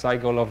life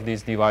cycle of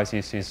these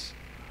devices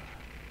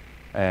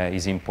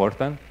is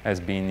important,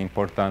 has been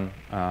important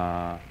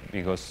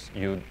because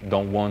you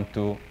don't want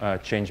to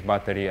change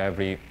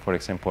battery for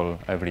example,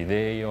 every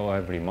day or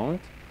every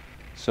month.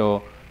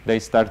 So they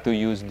start to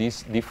use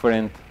these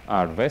different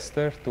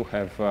harvesters to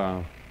have,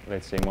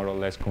 let's say, more or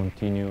less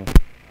continuous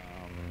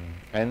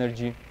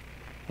energy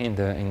in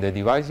the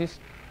devices.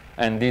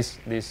 And this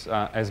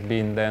has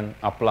been then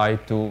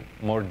applied to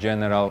more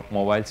general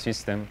mobile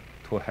system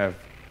to have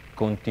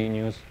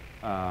continuous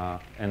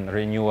and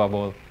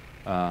renewable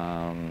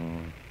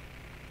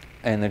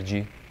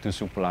energy to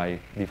supply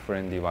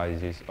different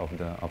devices of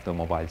the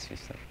mobile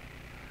system.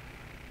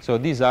 So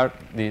these are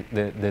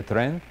the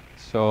trend.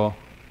 So,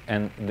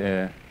 and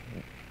the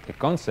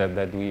concept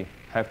that we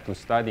have to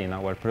study in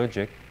our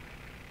project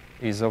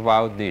is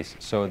about this.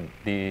 So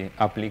the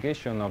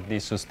application of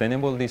this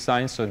sustainable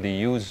design, so the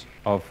use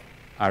of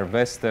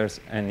harvesters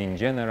and in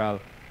general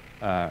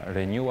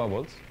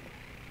renewables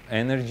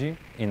energy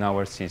in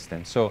our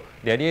system. So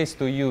the idea is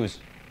to use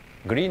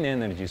green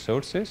energy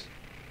sources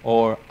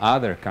or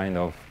other kind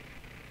of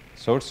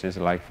sources,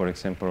 like for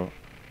example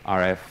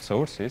RF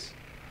sources,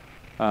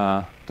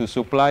 to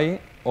supply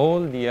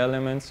all the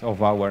elements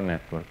of our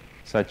network,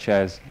 such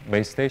as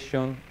base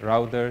station,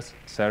 routers,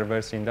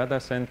 servers in data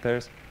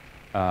centers,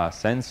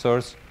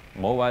 sensors,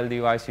 mobile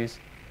devices.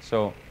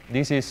 So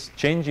this is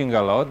changing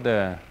a lot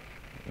the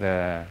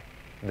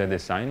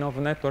design of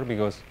network,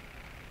 because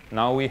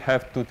now we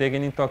have to take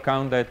into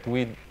account that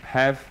we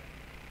have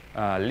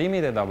a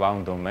limited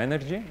amount of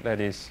energy that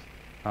is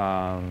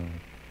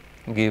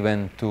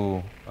given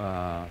to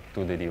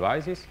the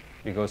devices,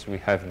 because we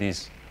have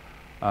this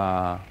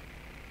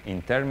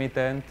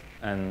intermittent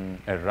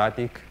and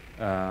erratic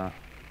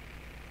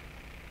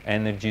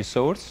energy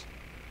source,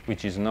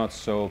 which is not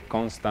so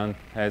constant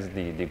as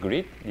the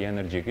grid, the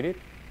energy grid.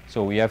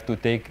 So we have to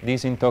take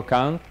this into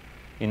account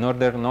in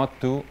order not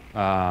to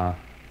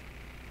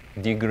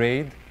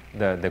degrade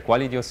the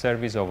quality of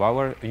service of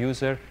our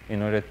user,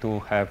 in order to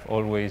have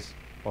always,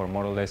 or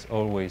more or less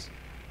always,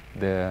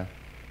 to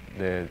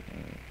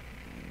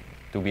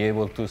be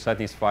able to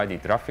satisfy the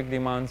traffic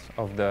demands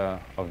of the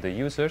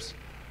users.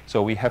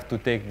 So we have to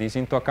take this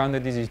into account,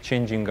 that this is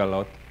changing a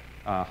lot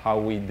how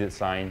we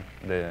design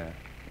the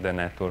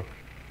network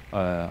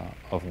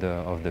of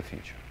the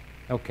future.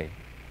 Okay.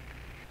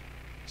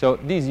 So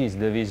this is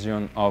the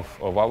vision of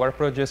our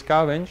project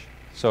Scavenge.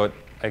 So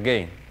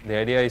again, the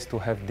idea is to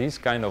have this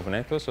kind of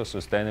networks, so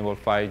sustainable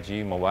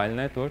 5G mobile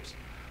networks,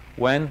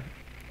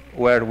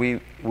 where we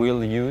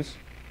will use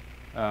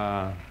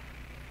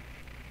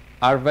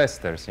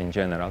harvesters in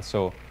general.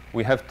 So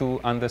we have to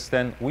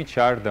understand which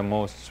are the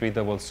most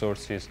suitable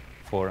sources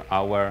for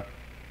our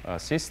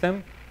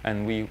system,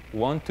 and we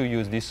want to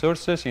use these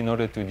sources in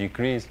order to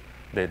decrease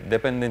the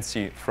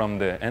dependency from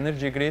the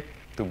energy grid,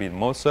 to be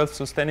more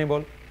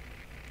self-sustainable,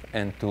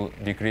 and to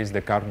decrease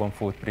the carbon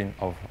footprint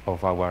of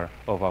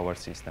our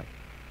system.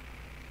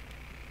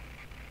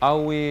 How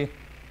we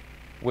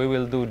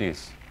will do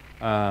this?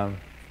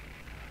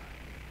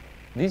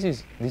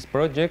 This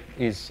project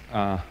is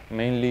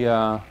mainly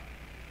a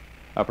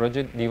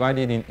project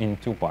divided in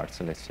two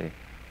parts, let's say.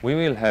 We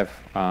will have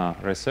a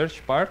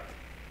research part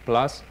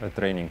plus a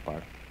training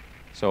part.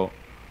 So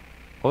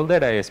all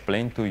that I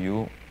explained to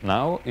you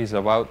now is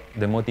about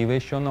the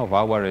motivation of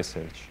our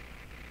research.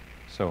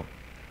 So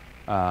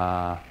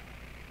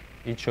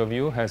each of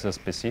you has a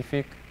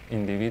specific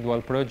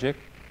individual project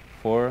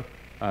for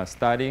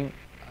studying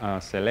a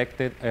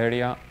selected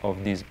area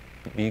of this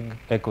big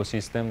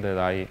ecosystem that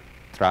I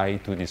try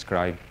to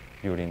describe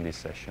during this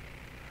session.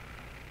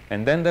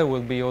 And then there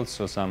will be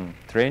also some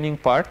training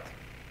part,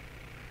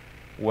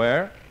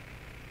 where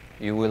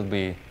you will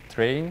be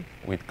trained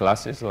with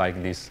classes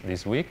like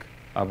this week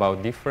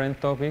about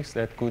different topics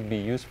that could be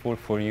useful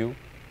for you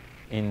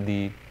in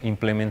the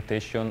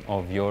implementation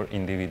of your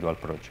individual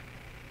project.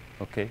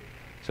 Okay?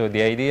 So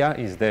the idea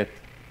is that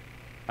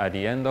at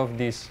the end of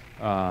this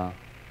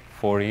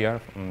 3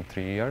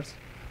 years,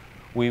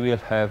 we will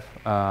have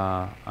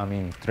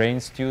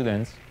trained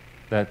students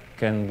that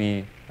can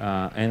be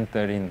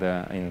enter in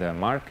the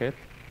market,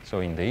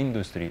 so in the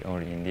industry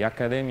or in the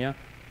academia,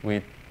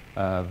 with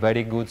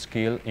very good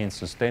skill in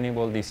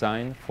sustainable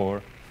design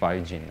for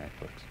 5G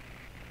networks.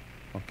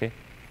 Okay?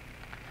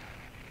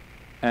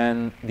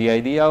 And the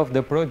idea of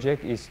the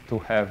project is to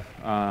have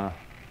a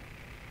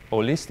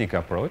holistic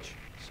approach.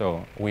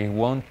 So we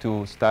want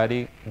to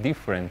study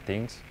different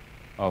things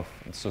of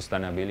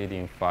sustainability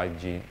in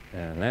 5G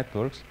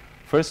networks.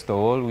 First of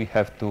all, we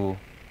have to,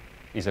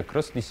 it's a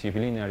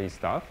cross-disciplinary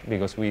stuff,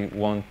 because we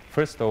want,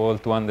 first of all,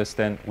 to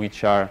understand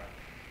which are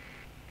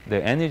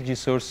the energy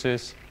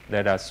sources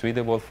that are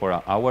suitable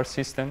for our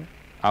system.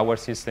 Our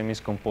system is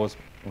composed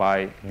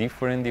by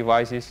different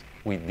devices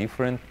with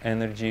different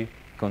energy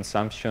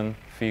consumption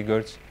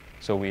figures.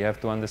 So we have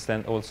to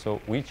understand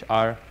also which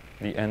are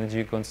the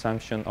energy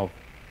consumption of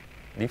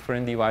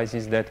different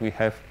devices that we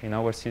have in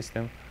our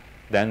system.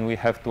 Then we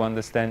have to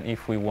understand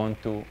if we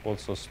want to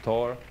also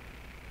store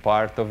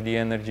part of the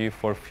energy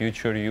for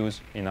future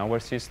use in our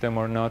system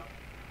or not.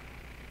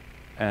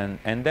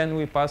 And then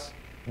we pass,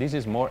 this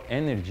is more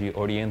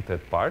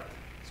energy-oriented part,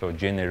 so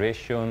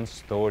generation,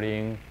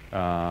 storing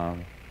of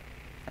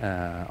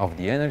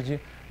the energy.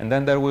 And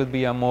then there will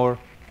be a more,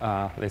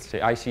 let's say,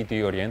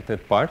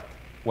 ICT-oriented part,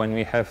 when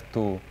we have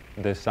to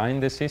design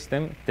the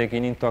system,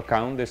 taking into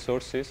account the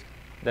sources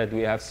that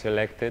we have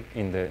selected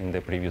in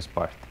the previous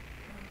part.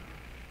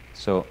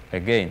 So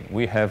again,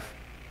 we have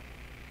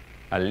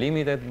a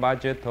limited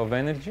budget of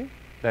energy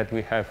that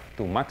we have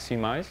to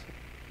maximize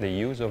the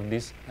use of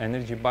this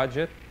energy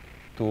budget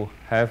to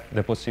have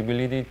the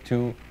possibility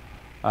to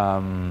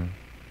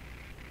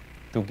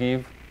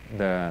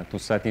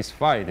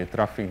satisfy the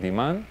traffic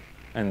demand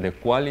and the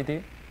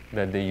quality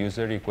that the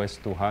user requests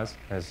to us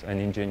as an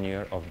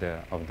engineer of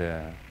the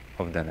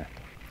network.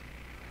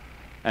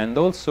 And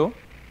also,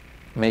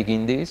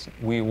 making this,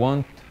 we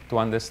want to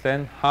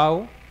understand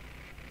how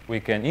we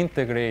can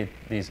integrate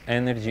this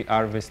energy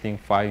harvesting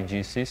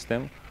 5G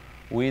system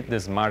with the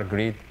smart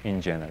grid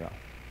in general.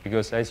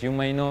 Because as you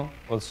may know,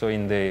 also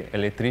in the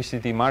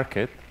electricity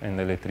market and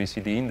the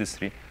electricity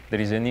industry, there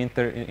is an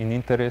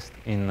interest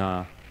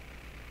in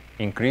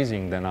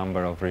increasing the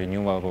number of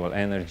renewable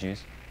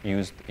energies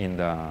used in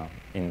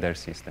their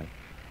system.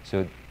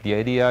 So the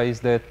idea is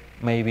that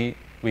maybe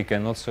we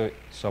can also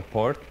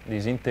support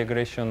this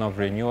integration of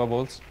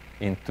renewables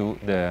into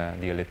the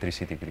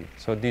electricity grid.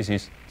 So this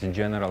is the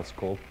general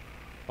scope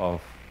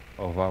of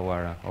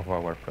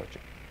our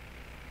project.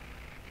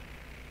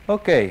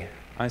 Okay,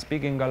 I'm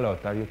speaking a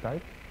lot. Are you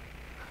tired?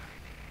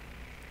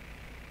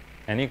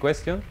 Any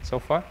question so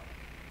far?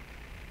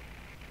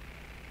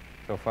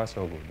 So far,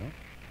 so good, no?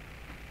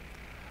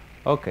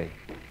 Okay,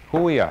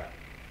 who we are?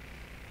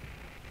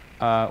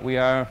 We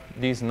are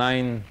these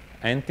 9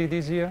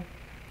 entities here.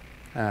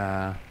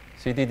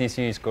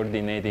 CTTC is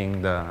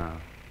coordinating the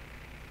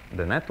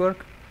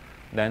network.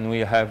 Then we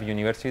have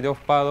University of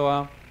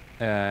Padua,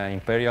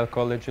 Imperial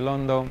College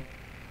London,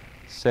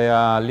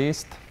 SEA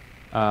List,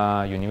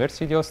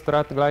 University of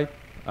Strathclyde,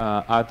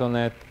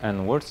 Atonet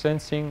and World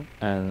Sensing,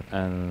 and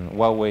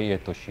Huawei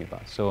and Toshiba.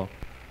 So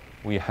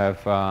we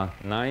have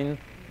 9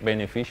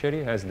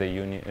 beneficiaries as the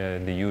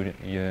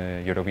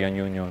European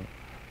Union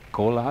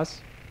call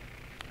us.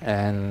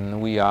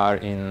 And we are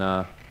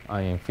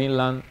in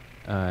Finland,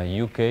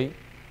 UK,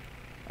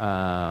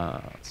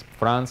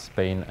 France,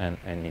 Spain,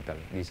 and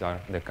Italy. These are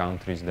the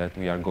countries that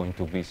we are going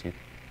to visit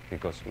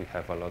because we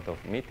have a lot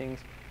of meetings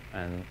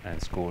and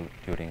school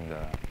during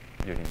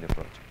the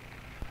project.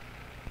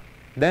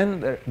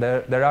 Then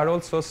there are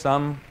also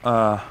some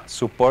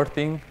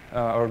supporting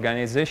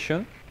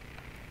organizations.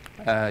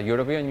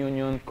 European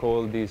Union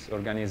called this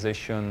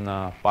organization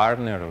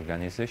partner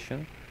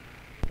organization.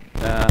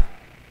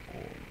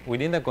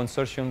 Within the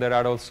consortium, there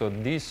are also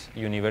these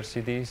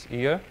universities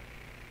here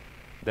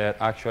that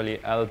actually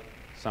help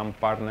some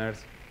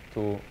partners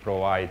to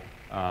provide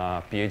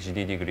a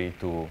PhD degree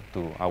to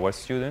our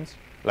students.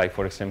 Like,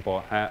 for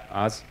example,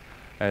 us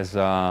as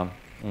a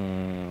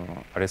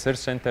research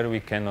center, we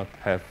cannot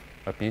have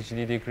a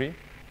PhD degree.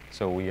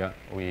 So we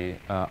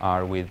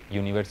are with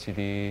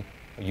University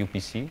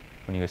UPC,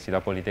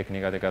 Universidad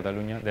Politècnica de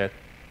Catalunya, that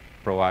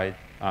provide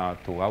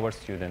to our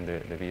students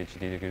the PhD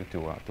degree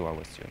to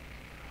our students.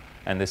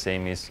 And the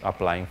same is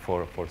applying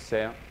for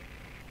SEA,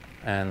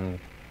 and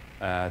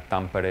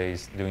Tampere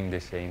is doing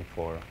the same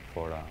for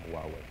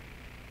Huawei.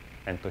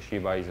 And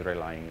Toshiba is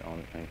relying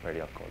on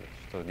Imperial College.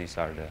 So these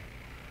are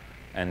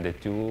the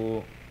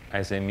 2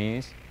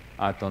 SMEs,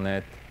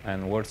 Atonet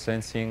and World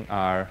Sensing,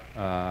 are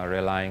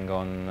relying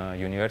on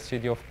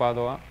University of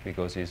Padua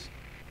because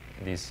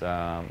this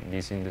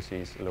industry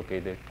is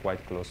located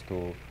quite close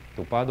to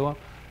Padua.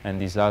 And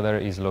this other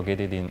is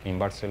located in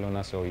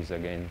Barcelona, so is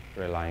again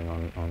relying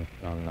on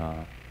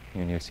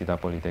Universidad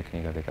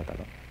Politècnica de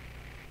Catalunya,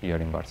 here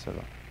in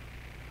Barcelona.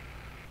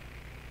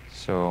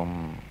 So,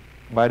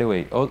 by the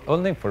way, all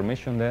the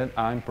information that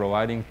I'm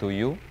providing to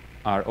you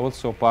are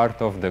also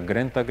part of the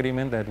grant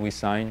agreement that we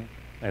signed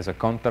as a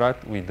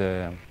contract with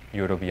the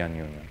European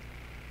Union,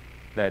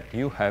 that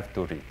you have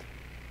to read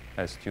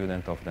as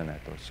student of the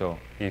network. So,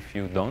 if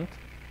you don't,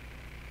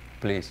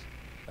 please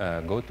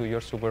go to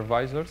your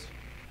supervisors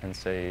and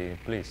say,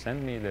 please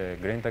send me the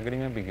grant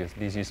agreement, because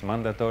this is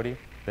mandatory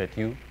that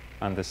you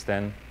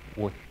understand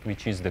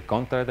which is the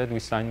contract that we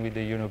signed with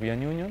the European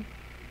Union.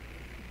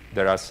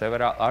 There are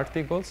several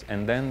articles,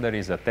 and then there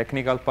is a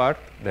technical part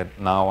that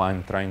now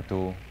I'm trying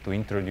to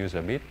introduce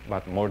a bit,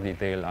 but more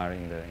detail are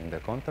in the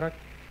contract.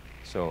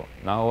 So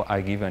now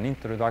I give an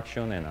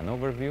introduction and an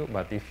overview,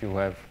 but if you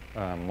have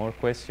more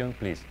questions,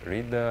 please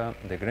read the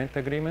grant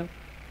agreement,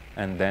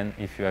 and then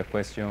if you have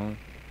questions,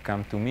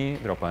 come to me,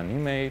 drop an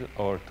email,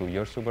 or to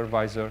your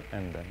supervisor,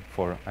 and then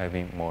for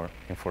having more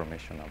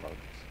information about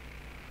this.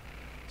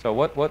 So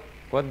what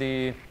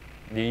the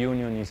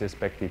union is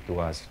expected to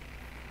us?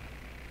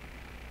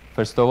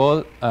 First of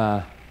all,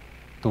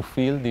 to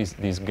fill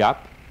this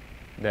gap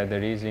that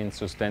there is in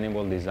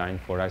sustainable design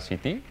for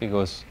ICT,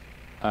 because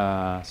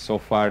so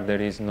far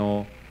there is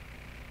no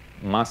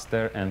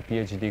master and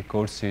PhD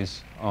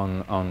courses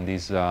on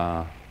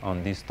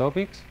these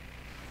topics,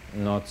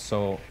 not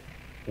so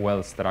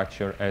well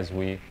structured as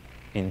we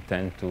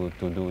intend to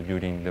do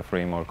during the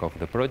framework of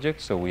the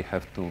project. So we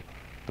have to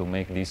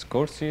make these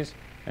courses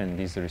and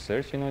this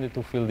research in order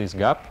to fill this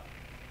gap.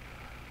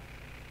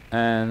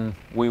 And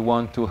we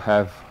want to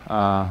have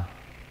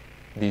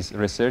this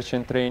research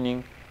and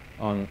training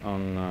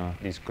on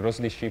this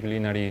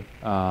cross-disciplinary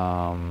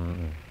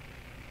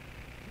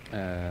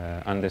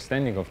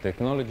understanding of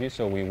technology.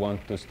 So we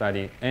want to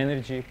study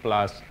energy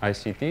plus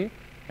ICT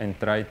and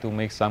try to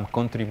make some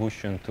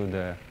contribution to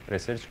the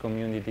research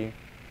community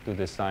to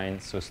design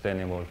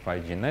sustainable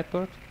 5G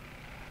networks.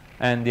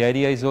 And the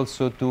idea is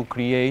also to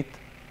create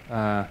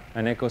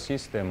an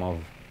ecosystem of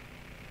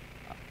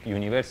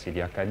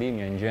university,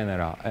 academia in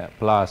general,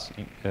 plus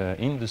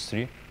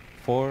industry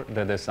for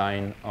the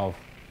design of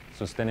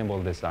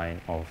sustainable design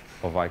of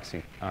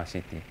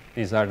ICT.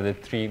 These are the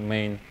three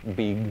main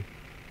big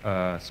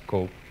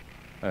scope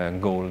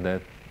goal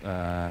that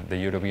the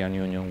European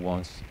Union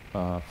wants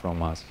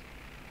from us.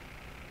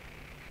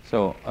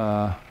 So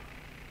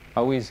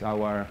how is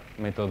our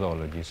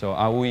methodology? So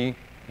how we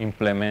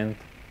implement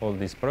all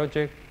this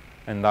project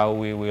and how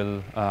we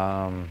will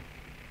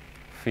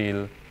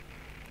feel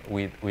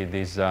with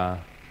this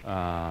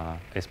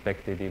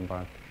expected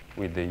impact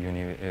with the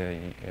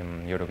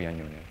European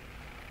Union.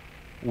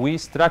 We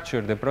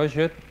structure the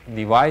project,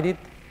 divided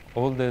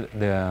all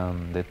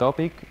the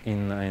topic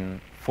in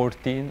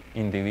 14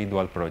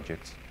 individual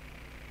projects.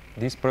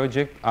 These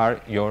projects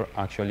are your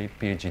actually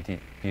PhD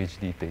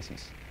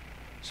thesis.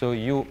 So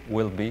you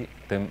will be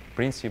the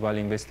principal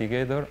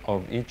investigator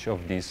of each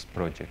of these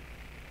projects.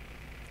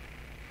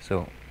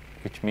 So,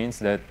 which means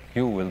that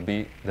you will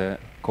be the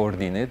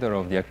coordinator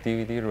of the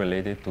activity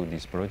related to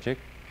this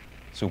project,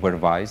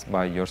 supervised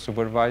by your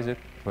supervisor,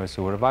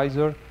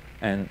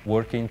 and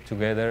working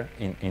together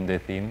in the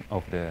theme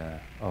of the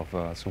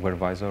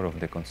supervisor of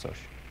the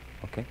consortium.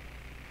 Okay.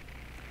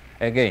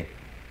 Again,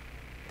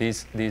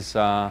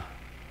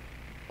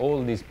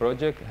 all these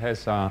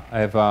projects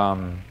have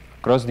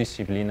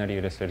cross-disciplinary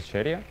research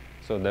area.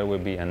 So there will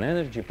be an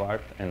energy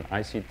part and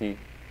ICT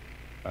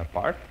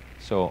part.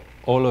 So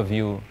all of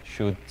you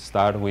should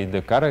start with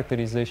the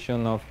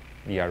characterization of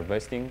the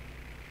harvesting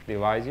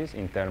devices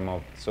in terms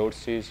of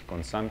sources,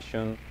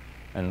 consumption,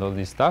 and all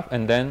this stuff.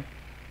 And then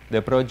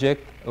the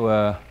project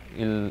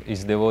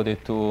is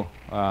devoted to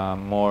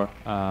more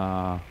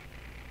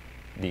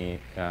the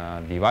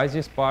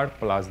devices part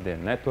plus the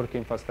network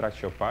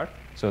infrastructure part.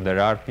 So there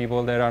are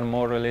people that are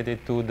more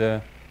related to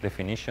the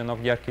definition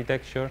of the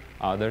architecture,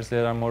 others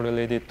that are more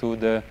related to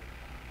the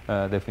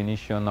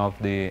definition of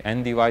the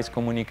end device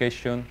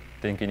communication,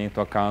 taking into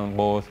account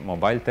both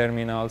mobile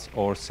terminals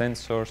or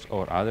sensors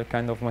or other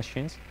kind of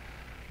machines.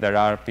 There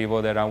are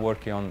people that are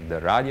working on the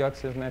radio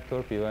access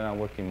network, people that are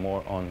working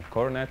more on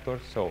core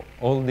networks. So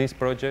all these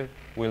projects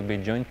will be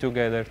joined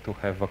together to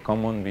have a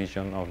common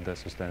vision of the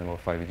sustainable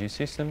 5G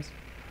systems.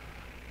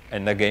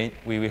 And again,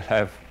 we will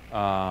have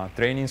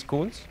training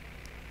schools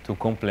to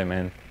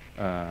complement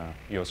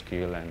your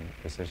skill and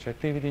research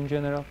activity in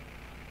general.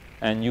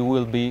 And you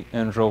will be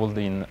enrolled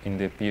in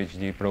the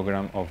PhD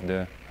program of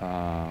the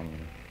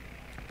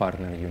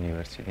partner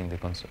university in the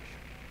consortium.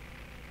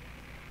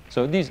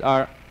 So these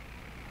are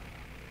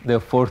the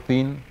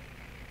 14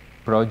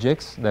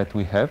 projects that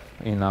we have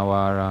in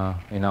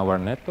our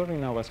network,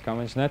 in our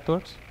SCAVENGE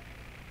networks.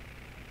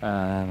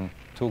 And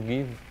to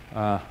give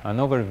an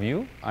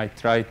overview, I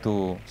try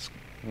to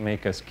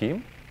make a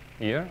scheme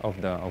here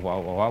of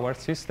our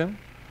system.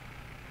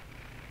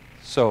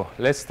 So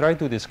let's try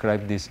to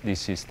describe this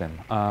system.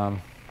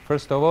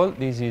 First of all,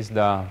 this is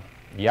the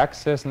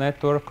access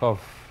network of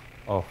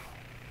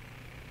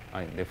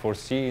the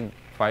foreseen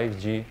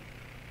 5G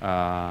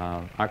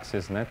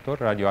access network,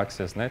 radio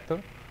access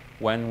network,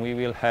 when we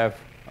will have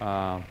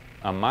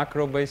a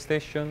macro base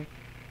station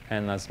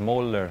and a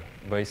smaller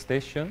base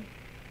station.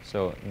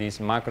 So this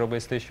macro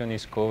base station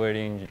is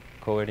covering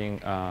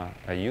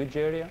a huge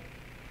area.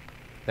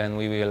 Then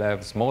we will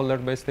have smaller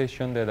base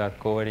stations that are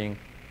covering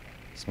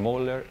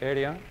smaller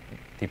area,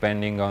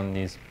 depending on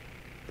this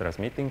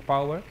transmitting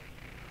power.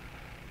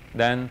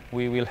 Then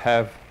we will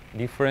have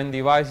different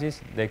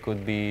devices. They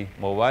could be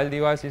mobile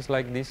devices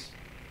like this,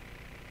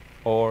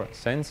 or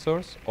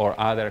sensors, or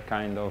other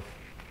kind of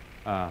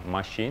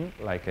machine,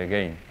 like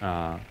again,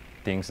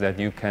 things that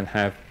you can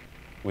have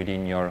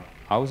within your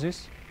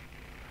houses.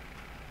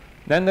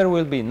 Then there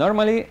will be,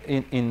 normally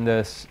in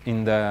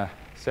the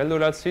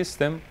cellular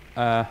system,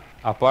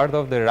 a part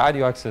of the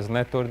radio access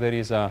network, there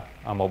is a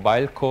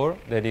mobile core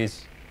that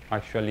is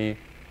actually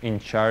in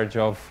charge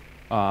of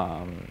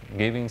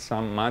giving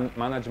some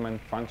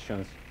management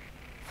functions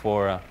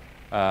for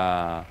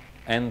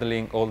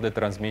handling all the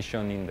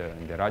transmission in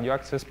the radio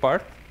access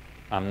part.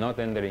 I'm not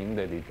entering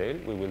the detail.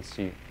 We will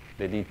see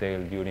the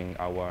detail during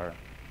our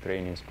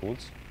training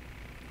schools.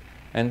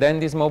 And then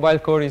this mobile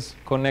core is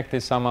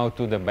connected somehow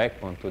to the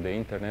backbone, to the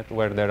internet,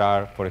 where there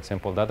are, for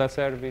example, data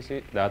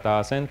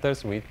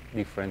centers with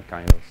different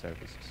kind of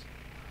services.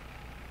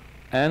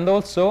 And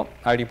also,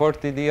 I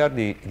reported here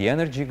the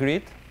energy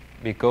grid,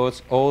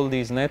 because all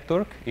this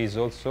network is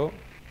also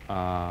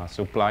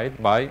supplied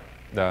by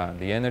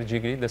the energy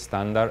grid, the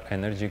standard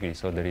energy grid.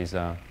 So there is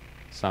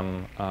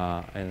some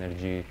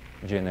energy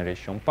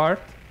generation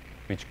part,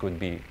 which could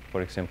be,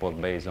 for example,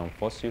 based on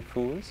fossil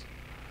fuels.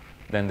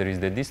 Then there is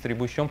the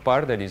distribution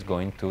part that is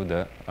going to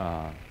the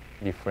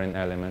different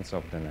elements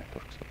of the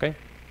networks. Okay.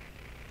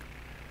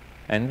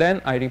 And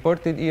then I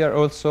reported here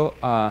also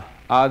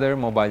other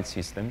mobile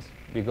systems,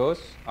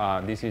 because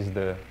this is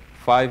the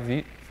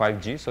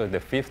 5G, so the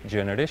 5th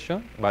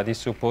generation, but it's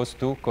supposed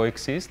to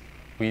coexist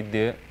with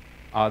the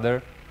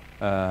other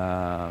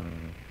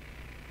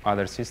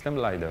systems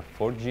like the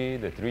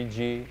 4G, the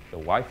 3G, the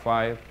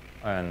Wi-Fi,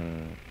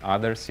 and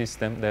other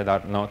systems that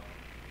are not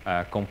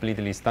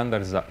completely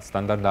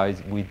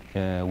standardized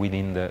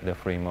within the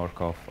framework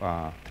of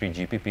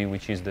 3GPP,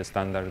 which is the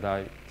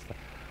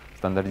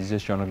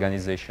standardization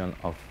organization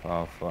of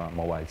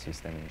mobile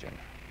system in general.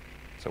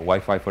 So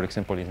Wi-Fi, for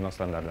example, is not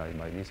standardized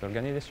by this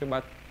organization,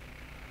 but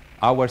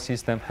our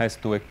system has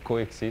to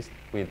coexist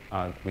with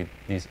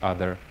these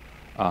other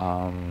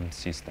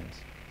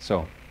systems.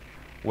 So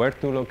where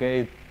to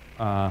locate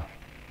that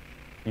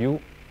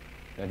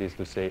is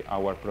to say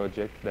our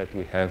project that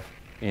we have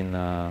in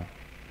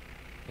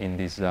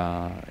this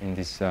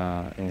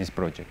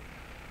project.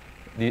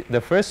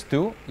 The first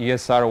two,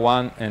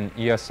 ESR1 and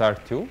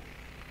ESR2,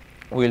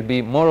 will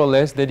be more or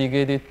less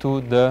dedicated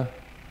to the,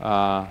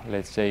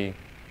 let's say,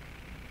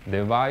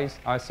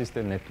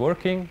 device-assisted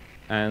networking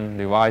and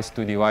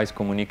device-to-device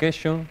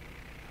communication.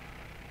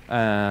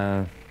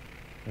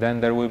 Then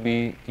there will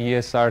be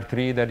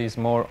ESR3 that is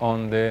more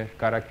on the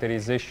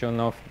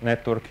characterization of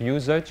network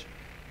usage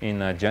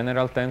in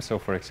general terms. So,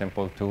 for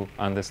example, to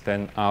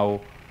understand how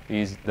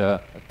is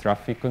the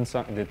traffic in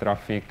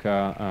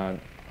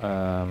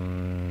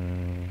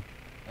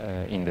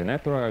the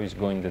network, how is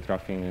going the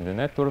traffic in the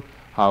network,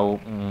 how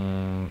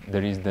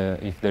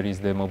if there is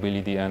the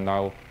mobility, and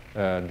how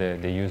the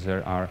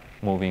user are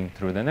moving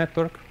through the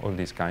network, all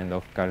this kind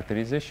of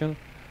characterization.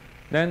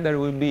 Then there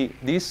will be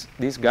these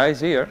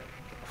guys here,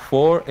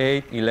 4,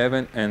 8,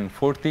 11, and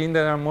 14,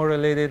 that are more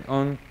related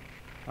on,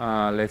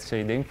 let's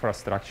say, the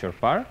infrastructure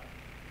part.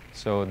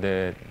 So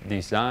the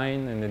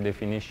design and the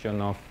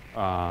definition of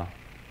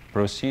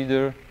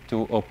procedure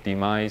to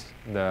optimize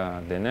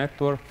the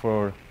network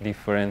for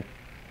different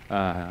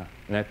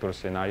network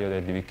scenario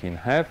that we can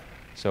have.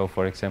 So,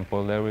 for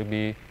example, there will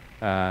be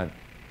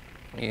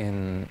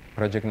in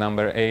project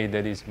number 8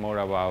 that is more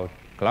about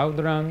Cloud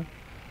Run.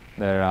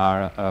 There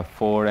are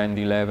 4 and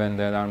 11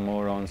 that are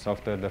more on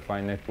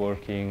software-defined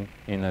networking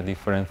in a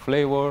different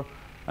flavor,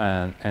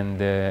 and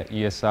the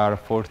ESR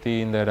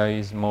 14 that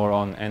is more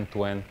on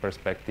end-to-end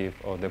perspective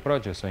of the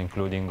project, so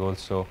including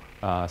also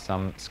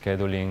some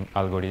scheduling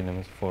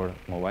algorithms for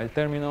mobile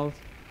terminals.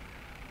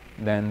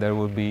 Then there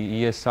will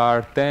be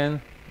ESR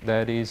 10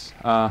 that is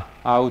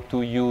how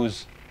to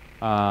use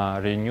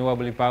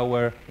renewably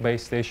powered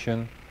base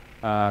station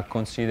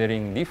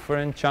considering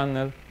different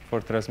channels for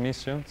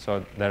transmission.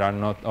 So there are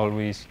not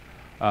always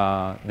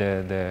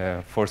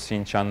the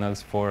foreseen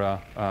channels for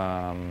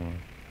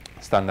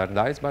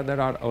standardized, but there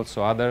are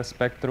also other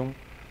spectrum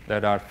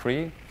that are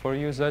free for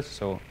usage.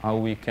 So how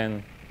we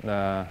can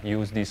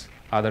use this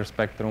other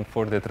spectrum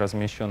for the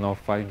transmission of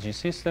 5G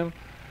system.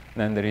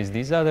 Then there is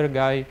this other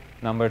guy,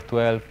 number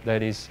 12,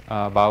 that is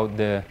about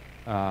the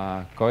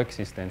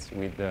coexistence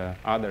with the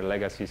other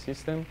legacy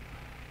system.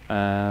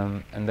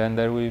 And then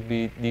there will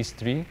be these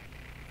 3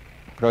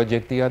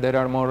 projects here that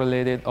are more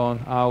related on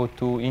how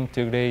to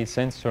integrate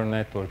sensor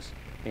networks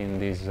in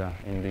this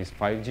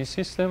 5G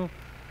system.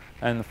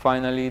 And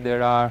finally,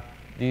 there are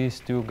these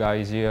 2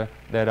 guys here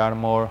that are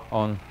more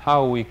on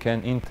how we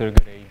can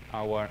integrate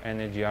our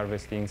energy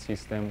harvesting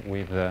system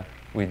with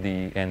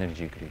the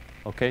energy grid.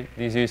 Okay,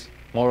 this is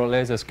more or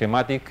less a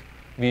schematic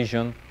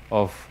vision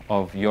of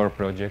your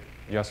project,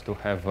 just to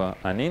have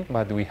an hint,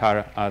 but we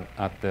are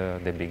at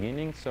the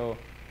beginning, so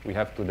we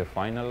have to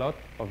define a lot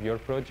of your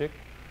project.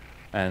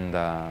 And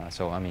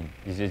so, I mean,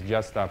 this is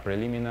just a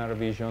preliminary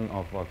vision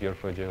of your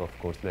project. Of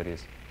course, there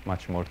is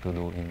much more to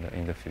do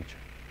in the future.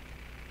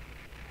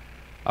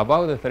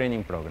 About the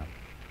training program.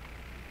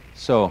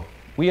 So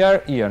we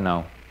are here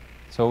now.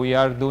 So we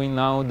are doing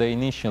now the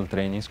initial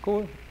training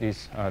school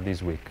this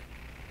week.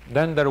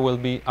 Then there will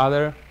be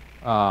other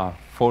 4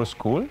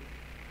 schools.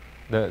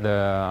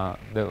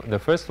 The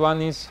first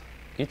one is,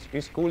 each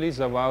school is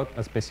about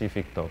a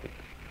specific topic.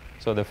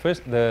 So the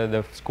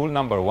school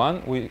number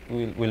 1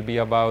 will be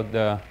about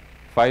the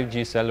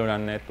 5G cellular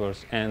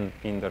networks and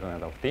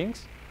Internet of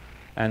Things,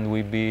 and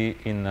will be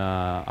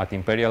at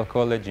Imperial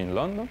College in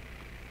London.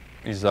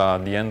 Is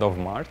the end of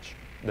March,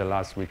 the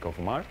last week of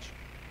March.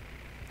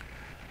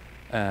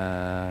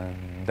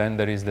 Then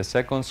there is the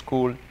second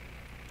school,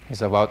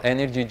 is about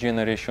energy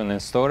generation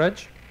and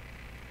storage,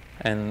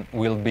 and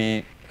will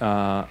be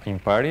in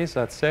Paris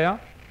at SEA,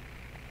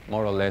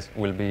 more or less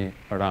will be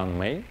around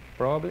May,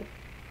 probably.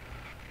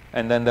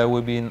 And then there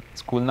will be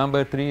school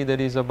number 3 that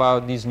is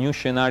about these new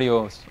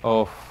scenarios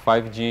of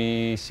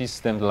 5G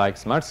systems like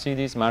smart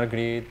cities, smart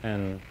grid,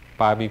 and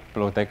public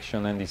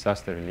protection and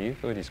disaster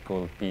relief. It is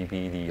called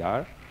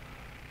PPDR.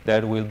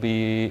 That will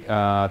be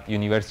at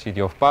University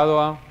of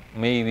Padua.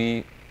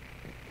 Maybe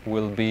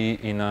will be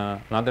in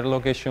another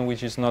location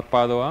which is not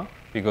Padua,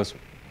 because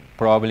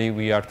probably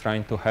we are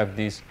trying to have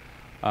this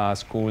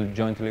school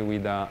jointly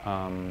with a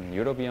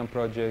European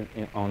project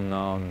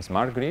on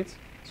smart grids.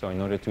 So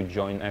in order to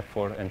join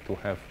effort and to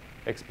have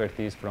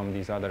expertise from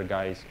these other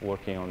guys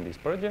working on this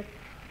project.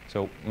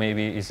 So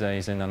maybe it's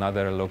in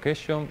another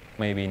location,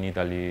 maybe in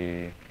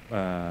Italy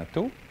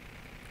too.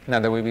 Now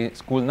there will be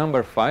school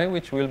number 5,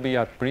 which will be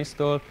at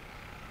Bristol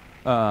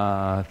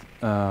at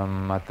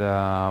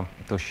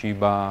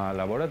Toshiba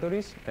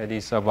Laboratories. It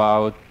is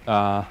about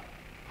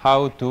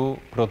how to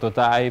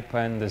prototype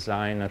and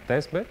design a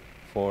testbed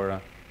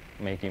for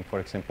making, for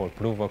example,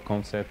 proof of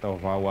concept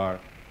of our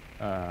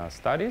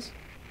studies.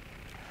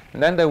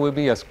 And then there will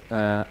be a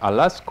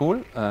last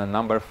school,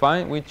 number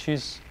 5, which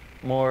is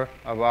more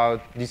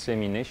about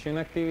dissemination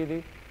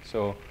activity.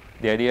 So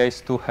the idea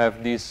is to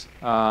have this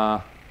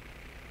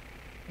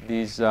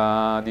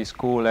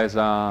school as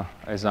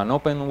an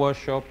open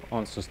workshop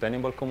on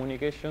sustainable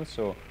communication.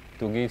 So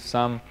to give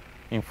some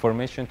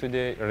information to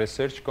the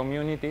research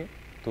community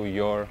to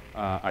your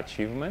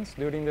achievements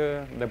during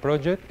the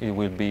project. It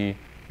will be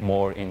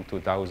more in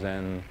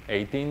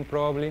 2018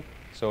 probably.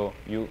 So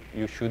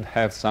you should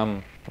have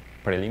some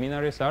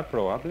preliminary result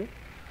probably,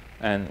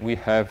 and we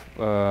have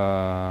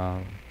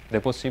the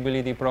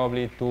possibility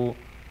probably to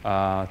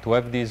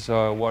have this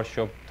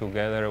workshop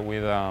together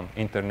with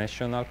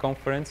international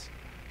conference.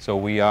 So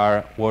we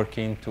are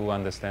working to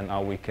understand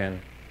how we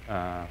can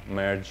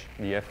merge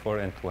the effort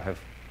and to have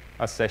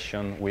a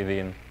session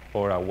within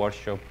or a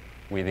workshop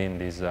within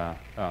this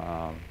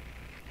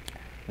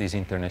this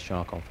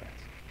international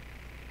conference.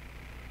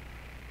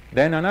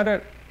 Then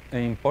another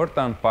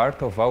important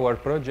part of our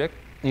project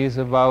is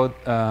about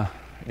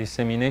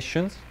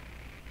disseminations.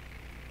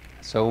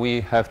 So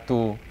we have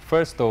to,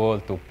 first of all,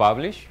 to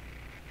publish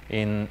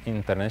in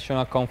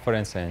international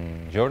conference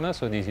and journals.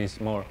 So this is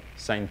more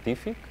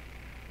scientific.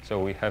 So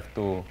we have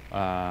to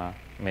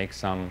make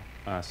some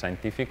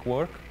scientific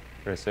work,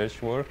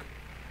 research work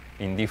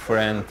in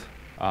different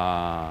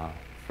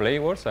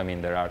flavors. I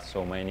mean, there are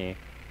so many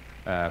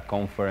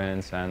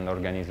conference and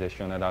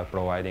organizations that are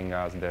providing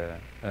us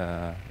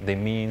the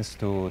means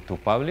to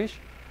publish.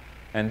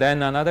 And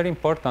then another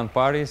important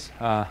part is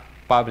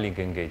public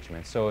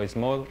engagement. So it's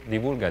more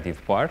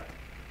divulgative part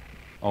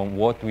on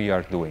what we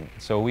are doing.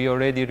 So we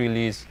already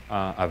released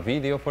a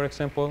video, for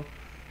example,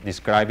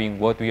 describing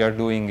what we are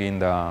doing in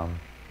the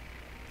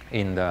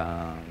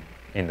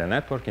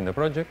network, in the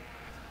project.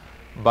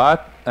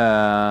 But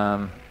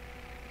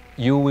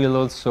you will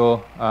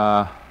also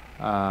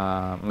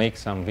make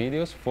some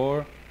videos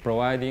for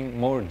providing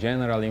more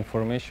general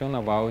information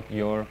about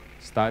your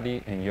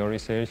study and your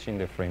research in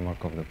the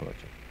framework of the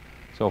project.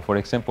 So for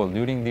example,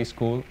 during this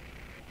school,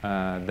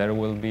 there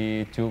will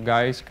be 2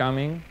 guys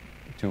coming,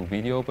 2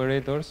 video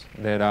operators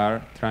that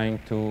are trying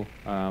to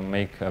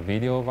make a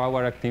video of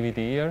our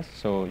activity here.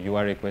 So you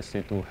are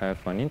requested to have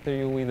an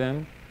interview with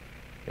them.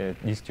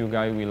 These 2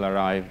 guys will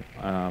arrive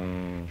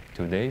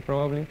today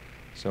probably.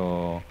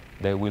 So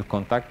they will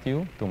contact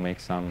you to make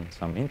some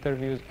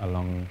interviews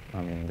along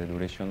the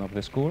duration of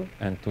the school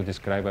and to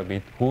describe a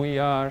bit who we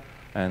are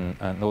and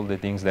all the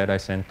things that I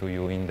sent to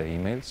you in the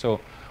email. So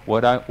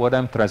what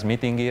I'm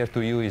transmitting here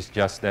to you is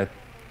just that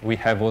we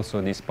have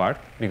also this part,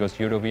 because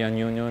European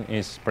Union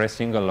is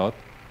pressing a lot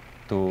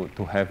to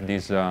have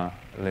this,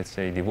 let's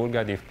say,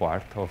 divulgative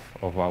part of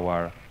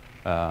our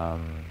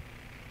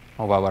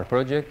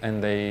project,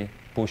 and they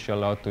push a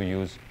lot to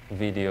use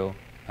video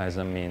as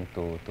a mean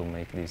to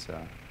make this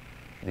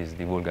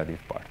divulgative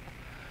part.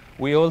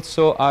 We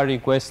also are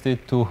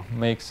requested to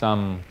make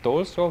some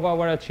talks of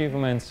our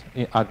achievements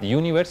at the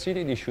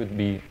university. This should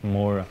be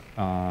more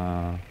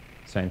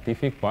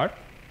scientific part,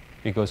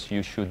 because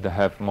you should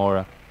have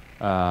more,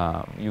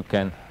 you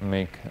can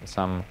make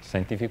some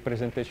scientific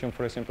presentation,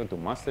 for example, to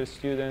master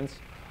students,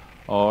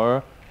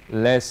 or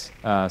less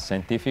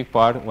scientific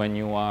part when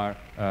you are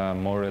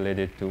more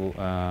related to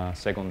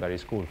secondary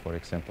school, for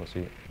example.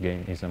 So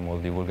again, it's a more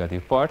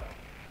divulgative part.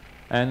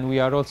 And we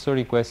are also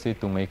requested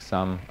to make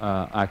some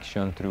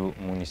action through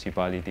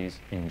municipalities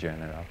in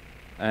general.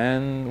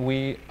 And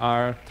we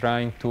are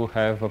trying to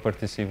have a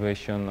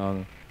participation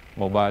on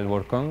Mobile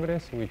World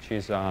Congress, which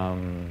is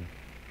an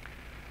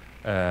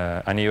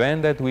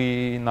event that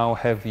we now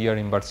have here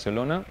in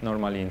Barcelona,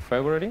 normally in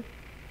February,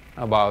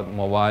 about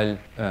mobile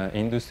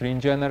industry in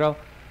general.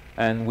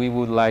 And we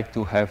would like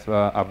to have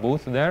a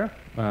booth there.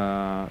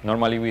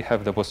 Normally we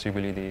have the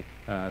possibility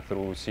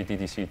through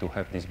CTTC to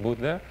have this booth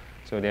there.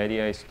 So the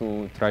idea is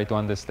to try to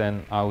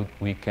understand how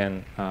we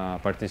can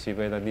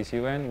participate at this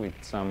event with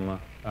some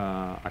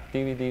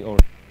activity or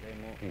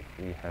demo if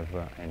we have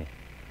any.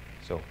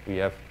 So we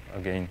have,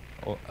 again,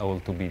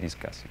 all to be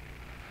discussing.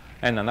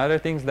 And another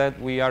thing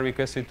that we are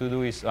requested to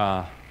do is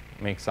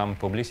make some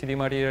publicity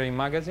material in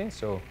magazines.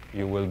 So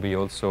you will be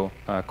also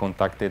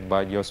contacted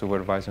by your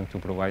supervisor to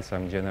provide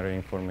some general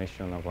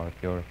information about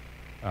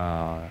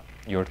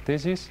your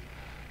thesis.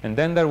 And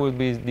then there will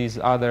be this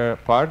other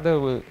part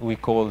that we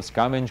call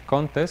scavenge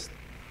contest.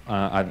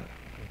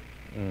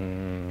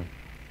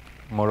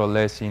 More or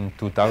less in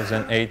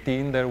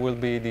 2018, there will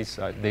be this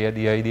the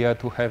idea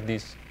to have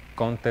this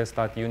contest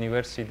at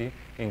university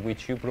in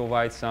which you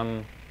provide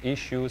some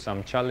issues,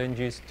 some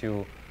challenges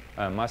to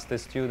master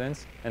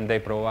students, and they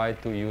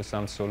provide to you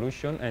some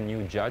solution, and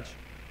you judge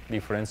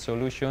different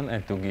solution,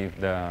 and to give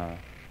the,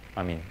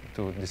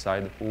 to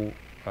decide who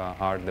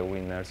are the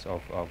winners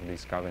of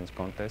this SCAVENGE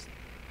contest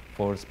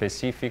for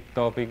specific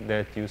topic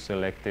that you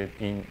selected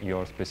in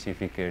your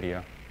specific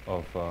area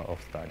of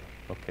study.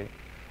 Okay,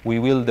 we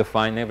will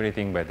define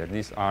everything better.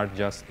 These are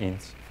just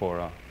hints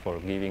for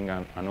giving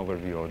an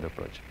overview of the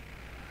project.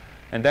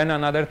 And then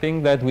another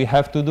thing that we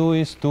have to do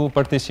is to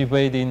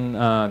participate in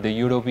the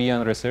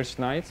European Research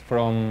Nights.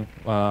 From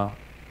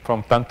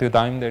time to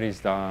time there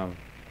is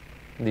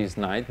these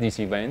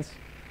events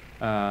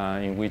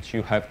in which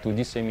you have to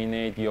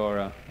disseminate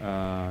your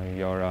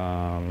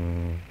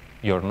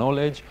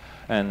knowledge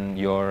and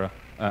your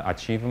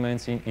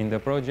achievements in the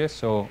project.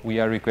 So we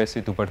are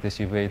requested to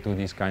participate to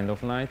this kind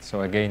of night.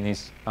 So again,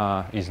 is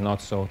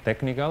not so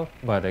technical,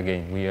 but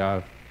again, we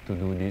have to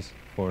do this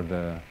for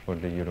the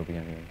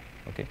European Union.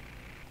 Okay.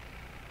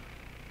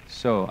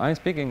 So I'm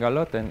speaking a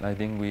lot, and I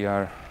think we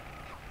are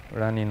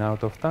running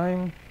out of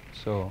time.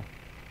 So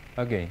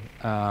again,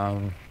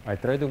 I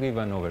try to give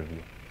an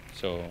overview.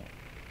 So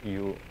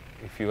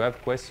if you have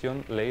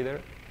questions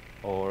later,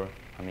 or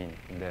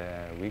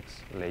the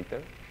weeks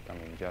later,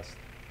 just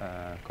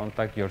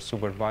contact your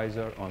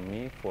supervisor on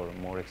me for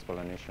more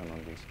explanation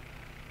on this.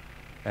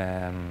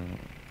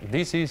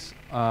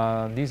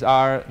 These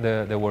are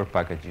the work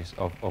packages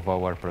of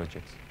our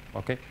projects.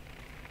 Okay.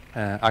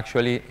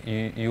 Actually,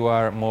 you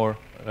are more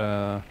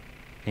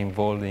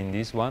involved in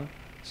this one.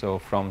 So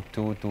from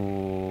 2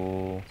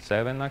 to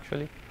 7,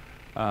 actually,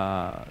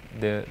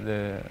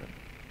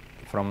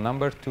 from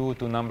number 2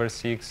 to number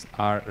 6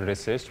 are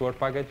research work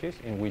packages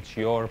in which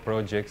your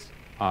projects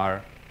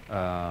are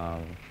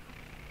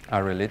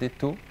related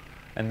to,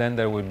 and then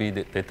there will be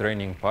the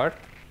training part,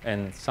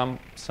 and some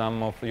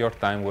of your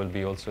time will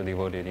be also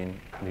devoted in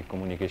the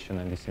communication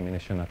and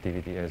dissemination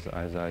activity, as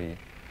I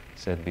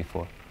said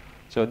before.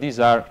 So these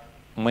are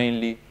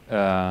mainly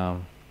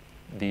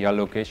the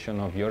allocation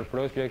of your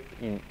project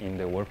in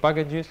the work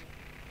packages,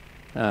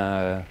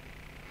 but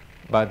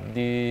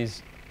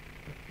this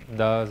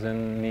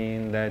doesn't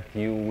mean that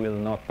you will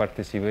not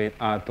participate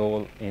at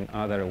all in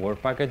other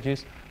work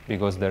packages,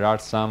 because there are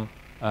some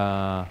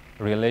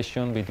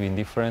relation between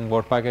different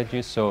work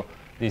packages. So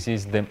this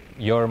is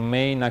your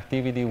main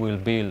activity will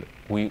be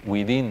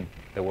within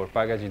the work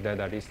packages that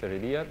are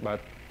listed here, but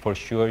for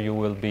sure you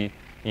will be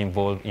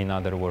involved in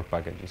other work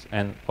packages.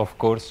 And of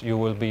course you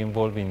will be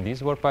involved in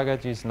these work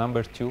packages,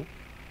 number 2,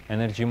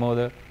 energy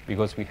model,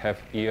 because we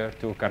have here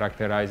to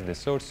characterize the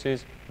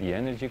sources, the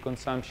energy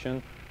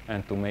consumption,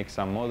 and to make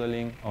some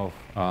modeling of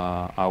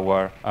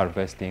our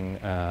harvesting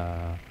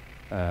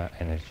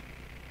energy.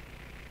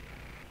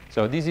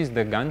 So this is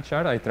the Gantt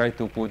chart. I try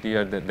to put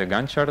here the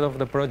Gantt chart of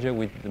the project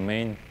with the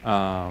main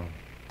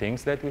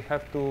things that we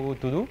have to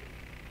do.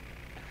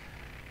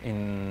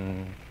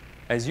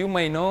 As you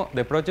may know,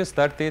 the project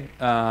started,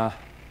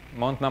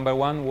 month number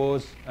 1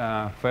 was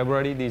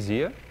February this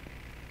year,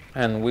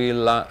 and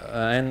will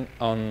end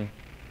on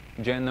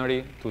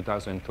January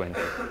 2020.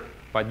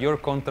 But your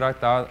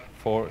contract are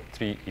for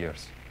 3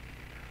 years.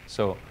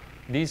 So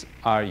these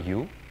are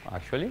you,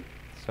 actually.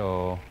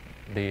 So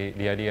the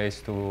idea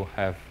is to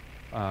have,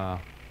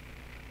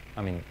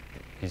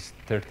 is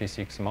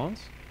 36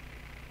 months,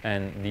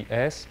 and the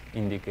S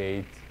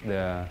indicates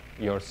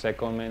your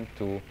secondment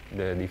to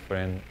the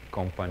different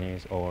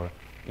companies or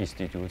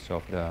institutes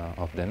of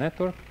the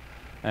network,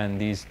 and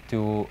these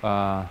 2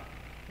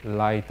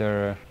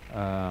 lighter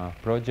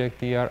project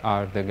here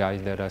are the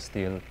guys that are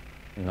still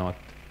not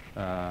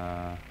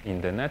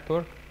in the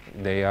network.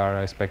 They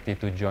are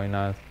expected to join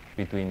us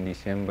between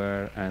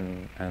December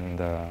and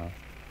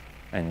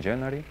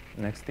January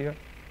next year.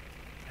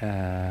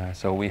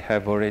 So we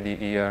have already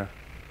here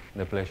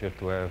the pleasure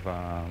to have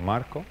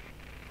Marco,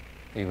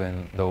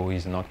 even though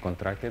he's not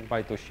contracted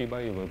by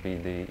Toshiba. He will be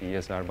the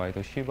ESR by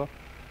Toshiba.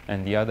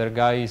 And the other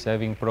guy is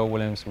having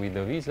problems with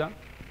the visa,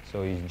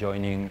 so he's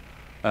joining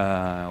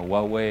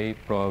Huawei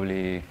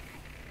probably.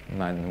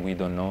 And we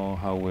don't know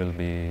how will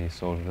be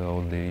solved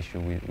all the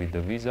issue with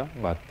the visa,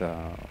 but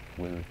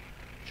will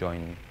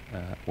join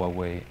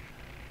Huawei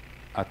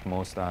at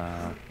most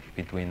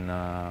between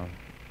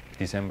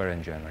December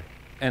and January.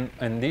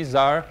 And these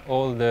are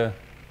all the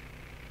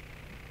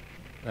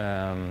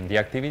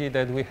activity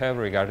that we have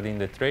regarding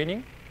the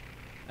training,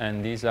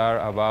 and these are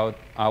about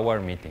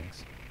our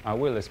meetings. I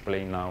will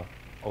explain now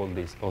all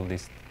these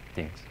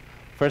things.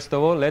 First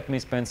of all, let me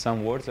spend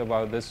some words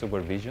about the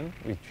supervision,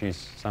 which is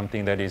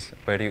something that is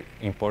very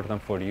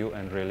important for you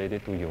and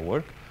related to your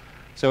work.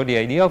 So the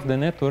idea of the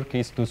network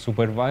is to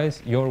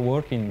supervise your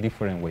work in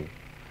different ways.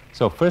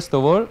 So first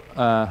of all,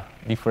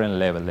 different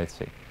level, let's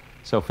say.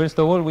 So first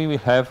of all, we will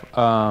have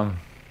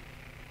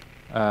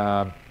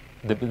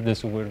the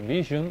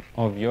supervision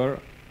of your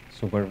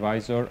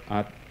supervisor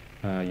at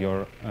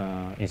your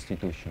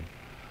institution.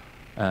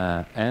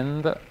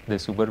 And the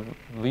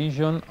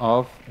supervision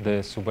of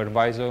the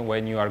supervisor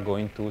when you are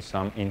going to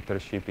some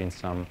internship in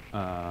some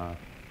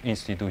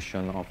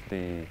institution of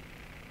the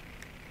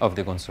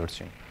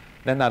consortium.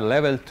 Then at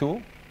level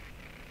 2,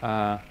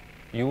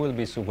 you will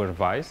be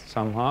supervised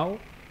somehow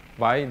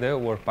by the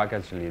work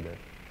package leader.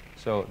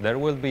 So there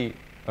will be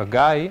a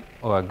guy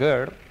or a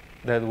girl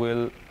that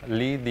will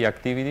lead the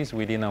activities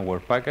within a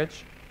work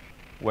package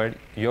where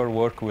your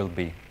work will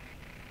be.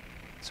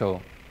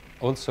 So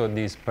also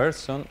this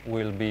person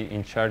will be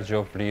in charge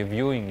of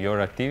reviewing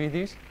your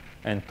activities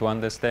and to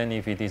understand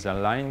if it is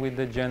aligned with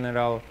the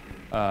general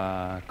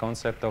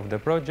concept of the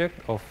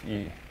project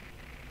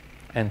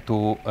and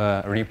to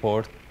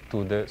report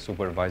to the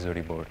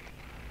supervisory board.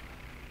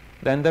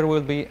 Then there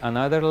will be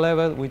another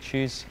level which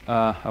is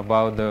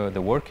about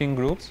the working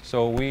groups.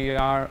 So we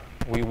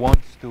want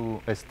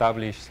to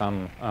establish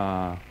some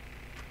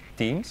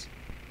teams,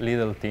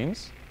 little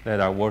teams that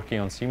are working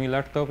on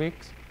similar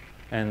topics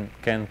and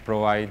can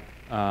provide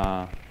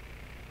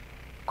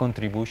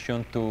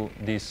contribution to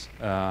these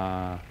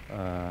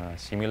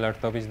similar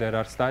topics that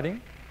are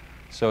studying.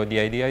 So the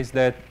idea is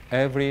that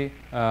every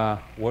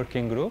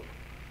working group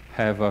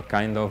have a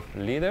kind of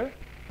leader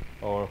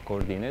or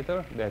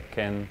coordinator that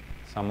can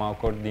somehow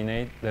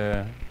coordinate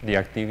the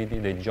activity,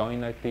 the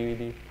joint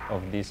activity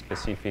of this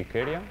specific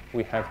area.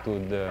 We have to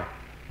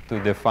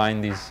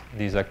define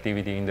this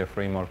activity in the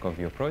framework of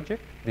your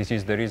project. This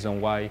is the reason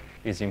why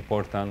it's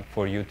important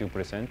for you to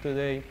present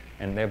today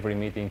and every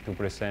meeting to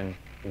present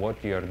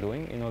what you are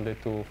doing in order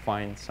to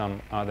find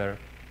some other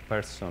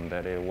person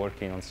that are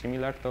working on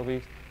similar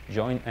topics,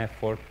 joint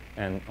effort,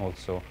 and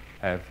also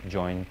have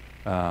joint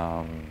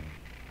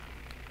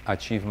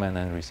achievement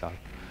and result.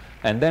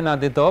 And then at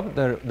the top,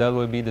 there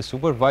will be the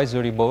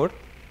supervisory board,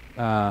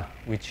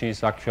 which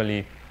is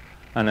actually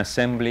an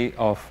assembly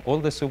of all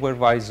the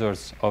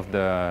supervisors of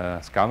the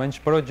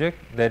SCAVENGE project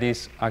that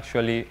is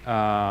actually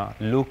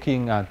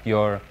looking at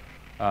your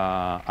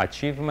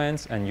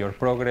achievements and your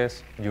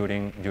progress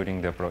during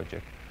the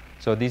project.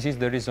 So this is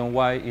the reason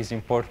why it's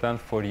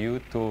important for you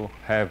to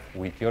have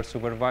with your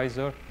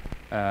supervisor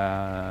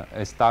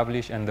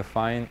establish and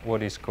define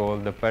what is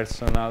called the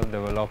personal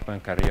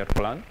development career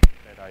plan.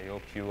 I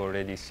hope you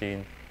already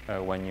seen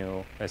when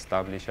you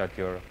establish at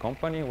your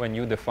company, when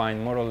you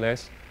define more or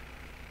less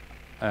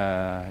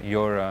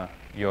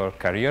your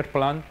career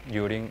plan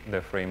during the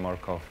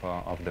framework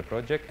of the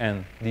project,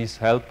 and this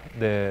helps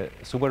the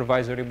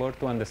supervisory board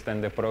to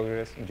understand the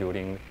progress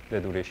during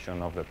the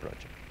duration of the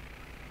project.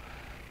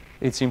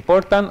 It's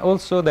important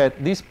also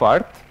that this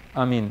part,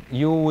 I mean,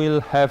 you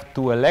will have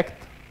to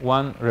elect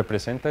one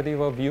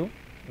representative of you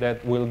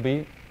that will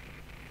be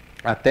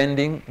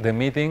attending the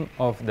meeting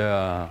of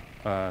the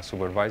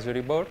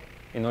supervisory board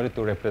in order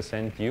to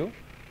represent you,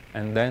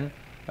 and then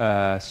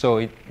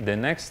the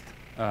next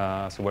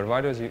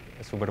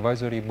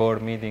supervisory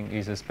board meeting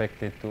is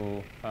expected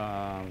to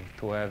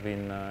have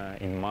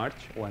in March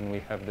when we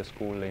have the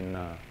school in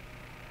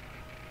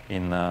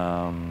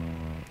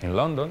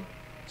London.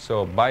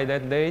 So by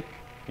that date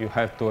you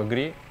have to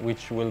agree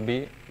which will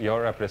be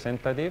your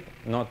representative,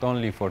 not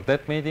only for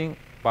that meeting,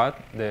 but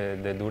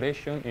the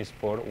duration is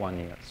for 1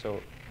 year. So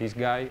this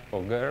guy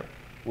or girl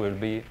will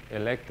be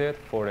elected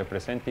for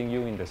representing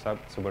you in the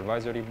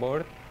supervisory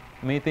board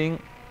meeting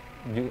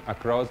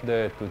across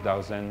the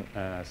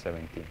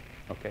 2017.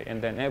 Okay,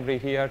 and then every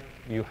year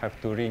you have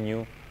to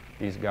renew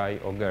this guy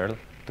or girl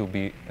to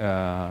be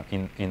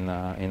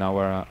in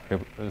our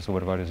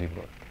supervisory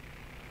board.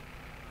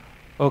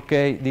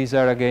 Okay, these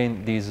are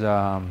again the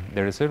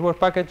reservoir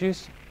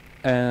packages,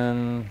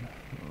 and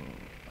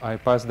I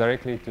pass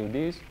directly to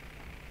this.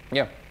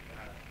 Yeah.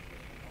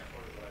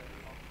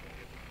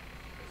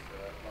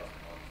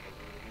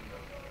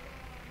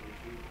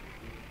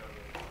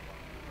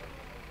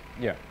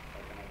 Yeah.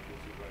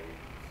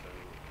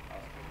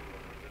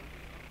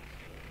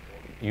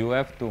 You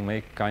have to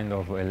make kind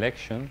of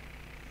election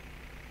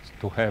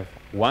to have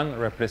one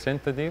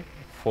representative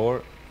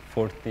for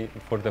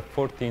the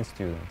 14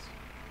 students.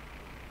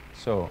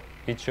 So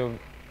each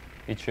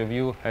of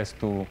you has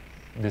to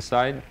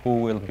decide who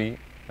will be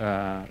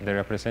the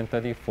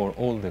representative for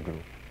all the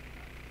group.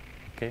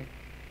 Okay?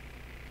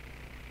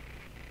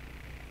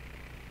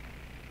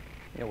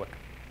 You're welcome.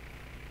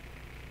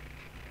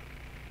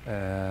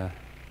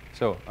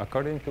 So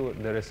according to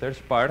the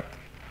research part,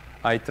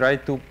 I try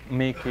to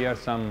make here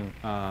some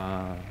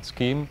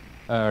scheme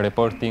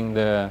reporting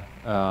the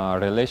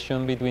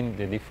relation between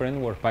the different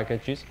work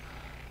packages.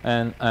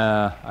 And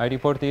I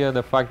report here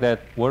the fact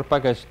that work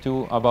package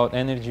 2 about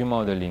energy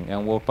modeling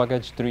and work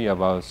package 3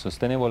 about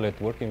sustainable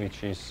networking,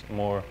 which is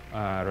more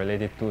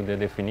related to the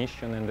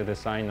definition and the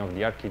design of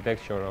the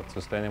architecture of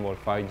sustainable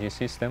 5G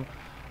system,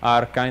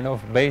 are kind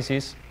of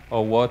basis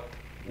of what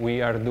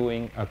we are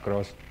doing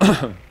across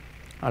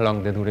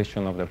along the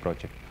duration of the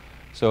project.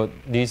 So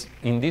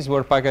in this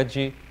work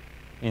package,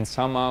 in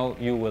somehow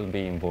you will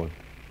be involved,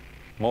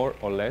 more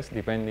or less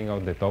depending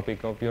on the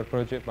topic of your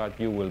project, but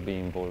you will be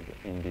involved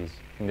in this,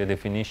 in the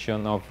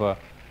definition of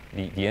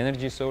the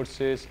energy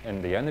sources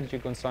and the energy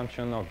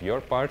consumption of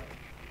your part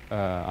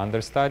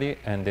under study,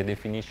 and the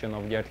definition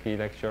of the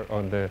architecture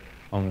on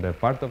the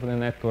part of the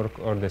network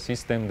or the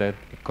system that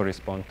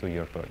correspond to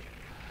your project.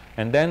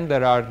 And then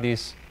there are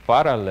these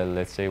parallel,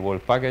 let's say,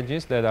 work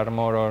packages that are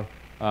more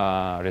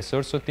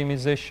resource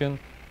optimization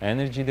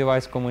energy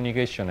device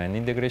communication and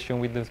integration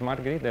with the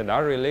smart grid that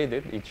are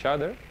related each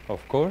other,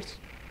 of course,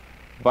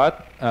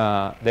 but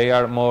they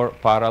are more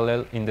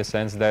parallel in the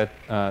sense that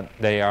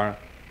they are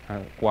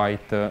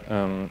quite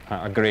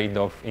a grade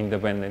of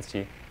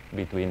independency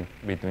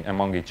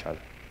among each other.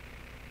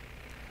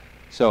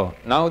 So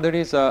now there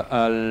is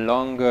a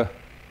long,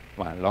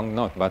 well, long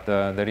note, but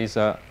there is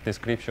a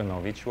description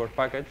of each work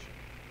package.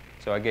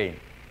 So again,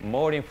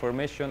 more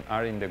information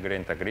are in the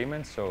grant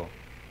agreement. So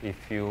if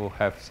you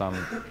have some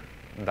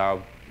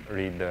doubt,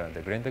 read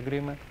the grant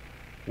agreement.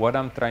 What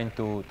I'm trying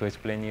to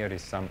explain here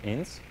is some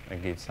hints. I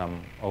give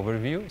some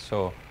overview.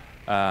 So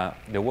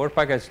the work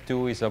package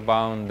 2 is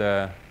about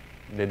the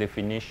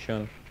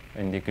definition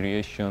and the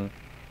creation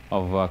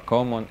of a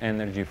common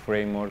energy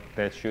framework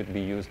that should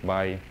be used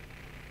by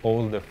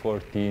all the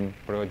 14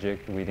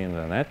 projects within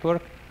the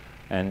network.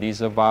 And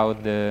is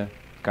about the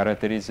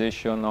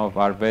characterization of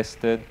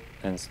harvested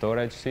and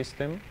storage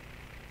system,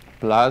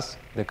 plus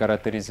the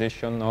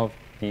characterization of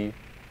the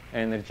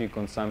energy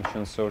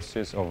consumption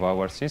sources of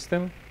our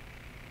system,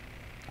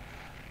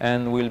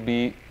 and will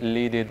be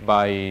led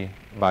by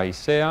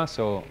SEA.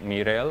 So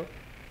Mirel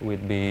will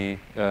be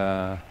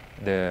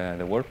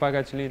the work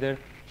package leader.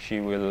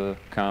 She will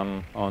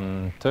come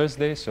on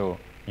Thursday, so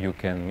you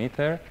can meet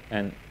her,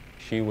 and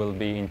she will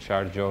be in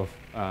charge of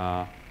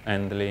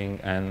handling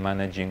and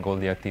managing all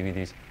the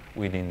activities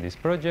within this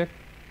project.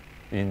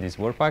 In this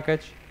work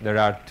package, there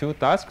are 2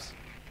 tasks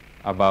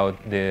about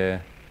the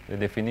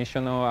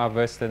definition of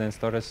harvested and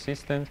storage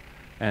systems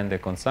and the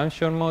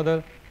consumption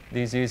model.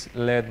 This is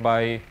led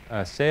by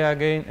SEA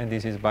again, and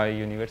this is by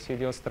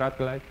University of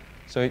Strathclyde.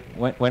 So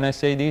when I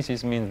say this,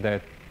 it means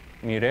that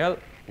Mirel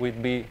will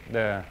be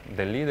the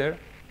leader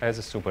as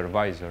a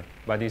supervisor,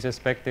 but it's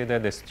expected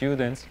that the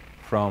students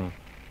from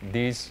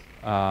this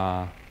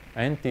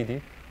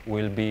entity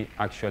will be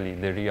actually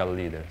the real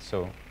leader.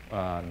 So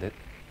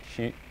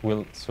she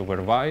will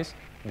supervise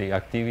the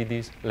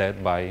activities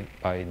led by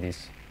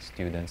these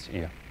students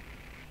here.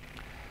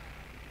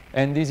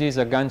 And this is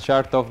a Gantt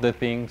chart of the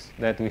things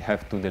that we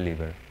have to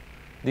deliver.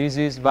 This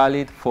is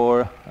valid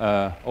for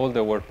all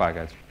the work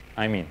package.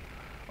 I mean,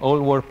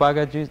 all work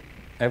packages,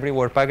 every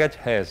work package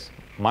has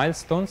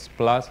milestones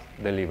plus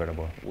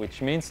deliverable,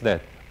 which means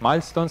that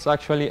milestones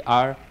actually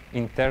are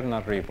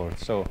internal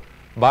reports. So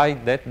by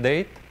that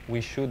date,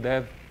 we should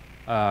have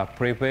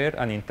prepared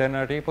an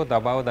internal report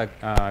about a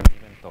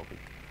given topic.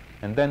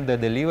 And then the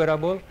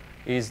deliverable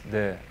is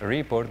the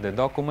report, the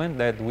document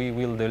that we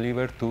will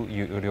deliver to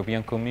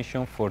European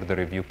Commission for the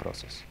review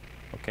process.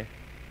 Okay.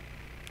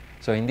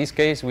 So in this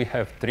case, we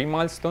have 3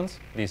 milestones.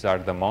 These are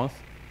the months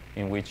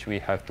in which we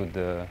have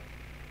to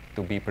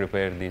be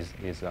prepared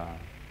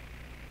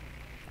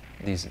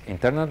this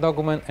internal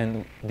document,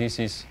 and this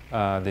is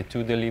the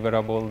 2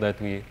 deliverables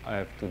that we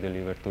have to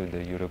deliver to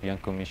the European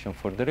Commission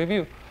for the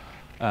review.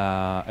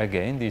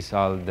 Again, these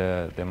are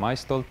the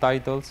milestone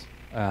titles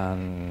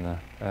and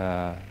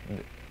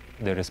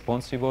the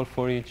responsible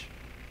for each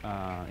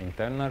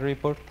internal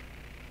report,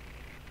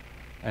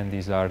 and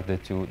these are the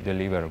 2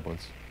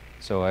 deliverables.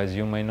 So as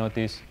you may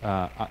notice,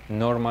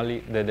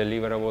 normally the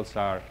deliverables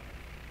are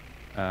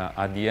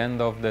at the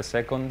end of the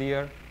 2nd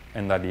year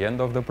and at the end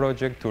of the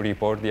project to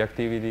report the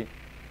activity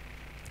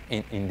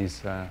in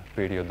this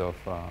period of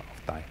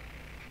time.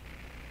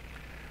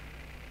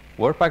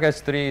 Work package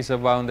 3 is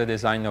about the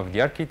design of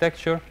the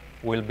architecture,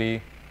 will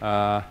be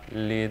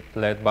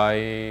led by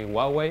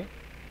Huawei.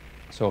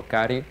 So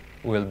Kari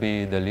will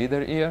be the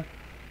leader here,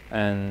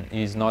 and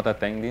he's not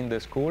attending the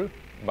school,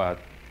 but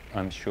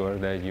I'm sure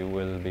that you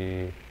will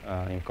be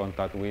in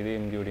contact with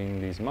him during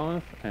this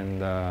month,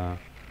 and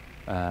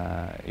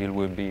he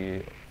will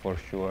be for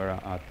sure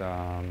at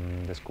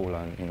the school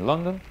in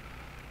London.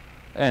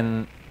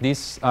 And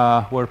this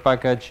work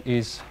package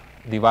is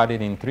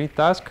divided in 3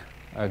 tasks,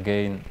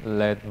 again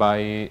led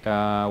by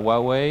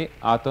Huawei,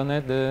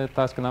 Atonet, the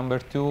task number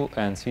 2,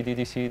 and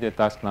CTTC, the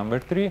task number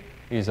 3.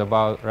 Is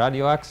about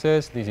radio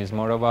access. This is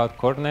more about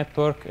core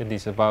network. It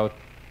is about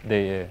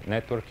the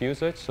network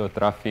usage, so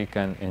traffic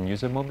and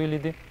user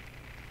mobility.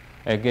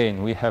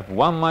 Again, we have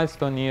 1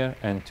 milestone here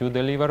and 2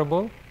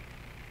 deliverables.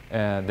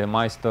 The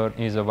milestone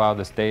is about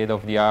the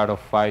state-of-the-art of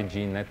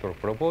 5G network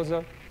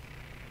proposal.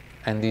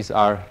 And these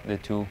are the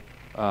 2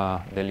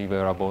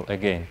 deliverables,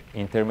 again,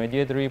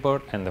 intermediate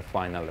report and the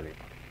final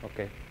report.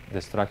 Okay,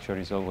 the structure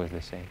is always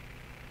the same.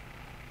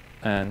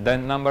 And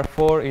then number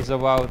 4 is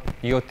about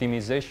the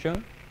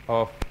optimization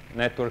of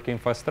network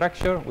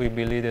infrastructure, will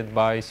be led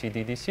by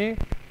CTTC.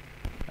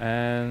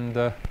 And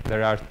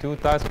there are 2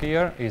 tasks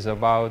here, is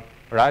about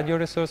radio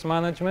resource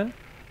management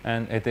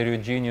and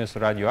heterogeneous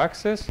radio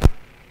access,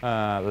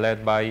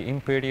 led by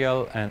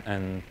Imperial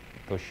and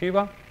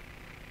Toshiba.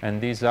 And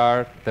these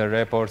are the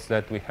reports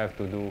that we have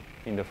to do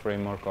in the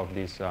framework of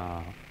this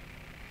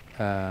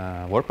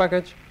work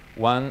package.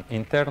 1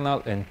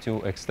 internal and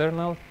 2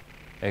 external.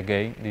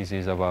 Again, this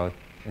is about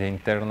the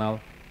internal,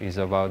 is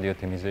about the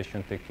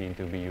optimization technique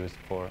to be used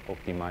for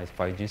optimized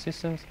 5G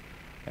systems.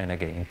 And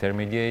again,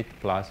 intermediate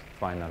plus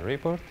final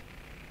report.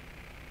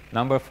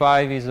 Number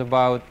 5 is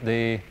about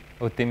the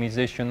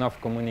optimization of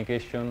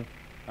communication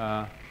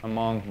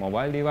among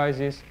mobile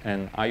devices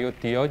and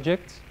IoT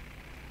objects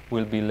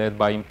will be led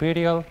by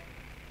Imperial.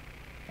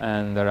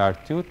 And there are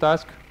two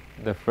tasks,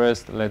 the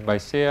first led by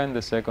SEA and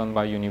the second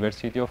by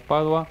University of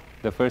Padua.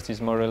 The first is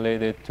more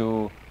related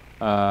to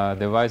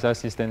device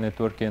assisted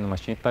networking and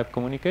machine type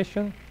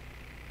communication.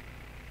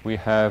 We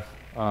have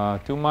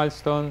 2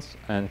 milestones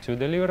and 2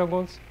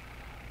 deliverables,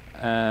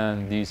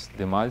 and these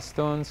the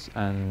milestones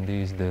and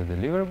these the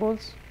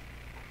deliverables.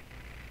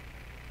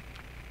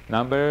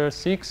 Number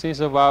 6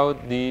 is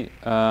about the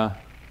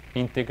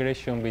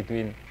integration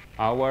between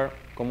our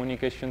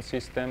communication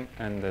system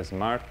and the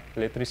smart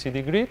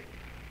electricity grid.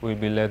 Will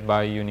be led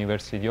by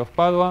University of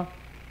Padua,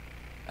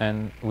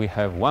 and we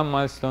have 1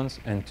 milestone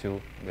and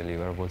 2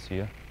 deliverables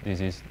here.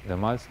 This is the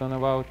milestone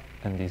about,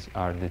 and these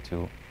are the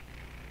 2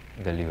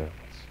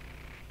 deliverables.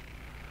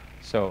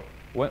 So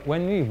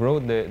when we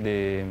wrote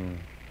the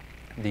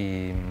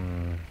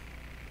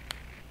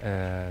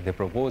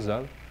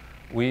proposal,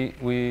 we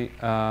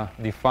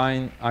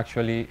defined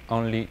actually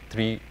only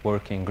 3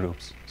 working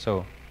groups.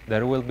 So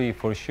there will be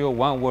for sure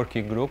 1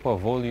 working group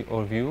of all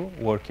of you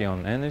working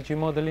on energy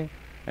modeling,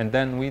 and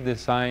then we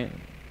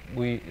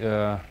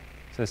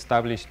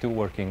established 2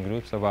 working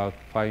groups about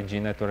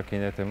 5G network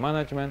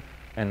management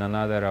and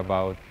another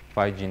about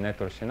 5G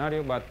network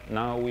scenario. But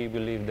now we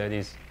believe that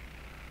is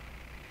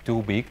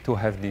too big to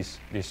have these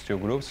 2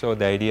 groups. So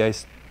the idea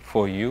is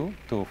for you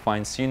to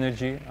find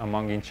synergy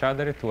among each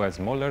other to a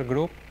smaller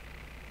group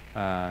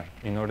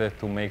in order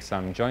to make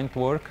some joint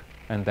work,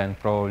 and then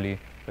probably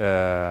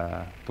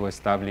to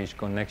establish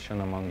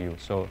connection among you.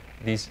 So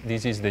this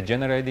is the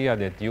general idea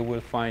that you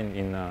will find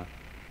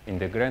in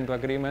the grant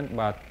agreement,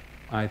 but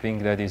I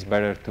think that it's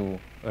better to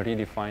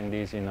redefine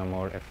this in a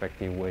more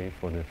effective way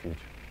for the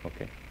future.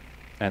 Okay,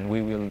 and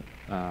we will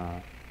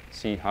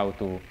see how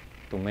to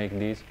make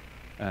this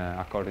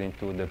according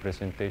to the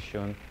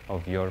presentation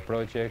of your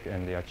project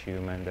and the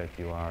achievement that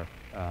you are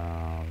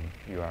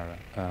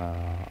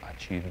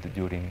achieved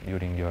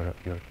during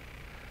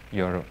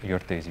your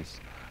thesis.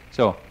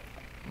 So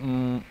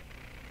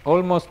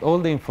almost all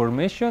the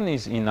information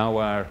is in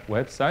our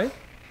website.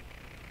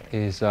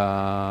 Is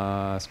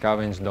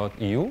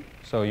scavenge.eu.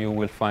 So you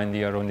will find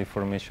here all the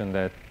information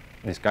that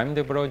describes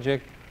the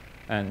project,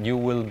 and you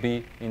will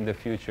be in the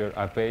future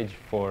a page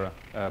for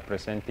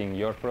presenting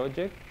your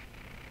project,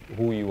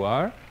 who you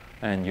are,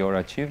 and your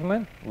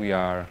achievement. We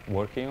are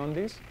working on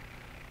this.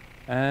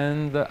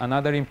 And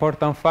another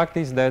important fact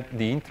is that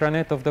the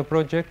intranet of the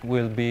project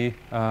will be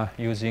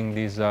using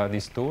this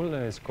tool.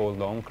 It's called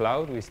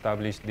OnCloud. We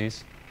established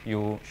this.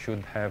 You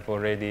should have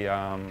already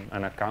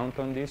an account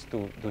on this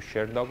to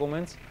share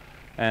documents.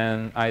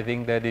 And I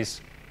think that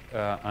is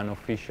an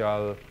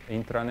official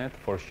intranet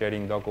for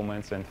sharing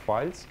documents and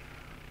files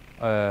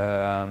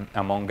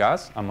among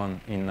us,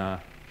 in a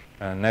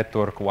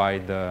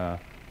network-wide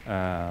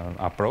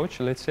approach,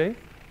 let's say.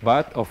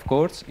 But of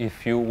course,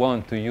 if you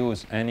want to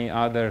use any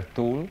other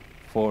tool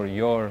for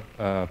your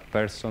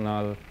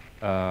personal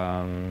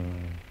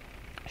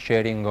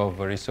sharing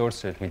of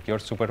resources with your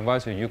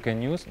supervisor, you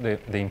can use.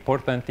 The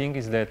important thing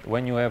is that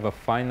when you have a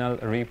final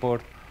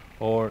report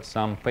or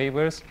some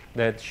papers,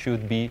 that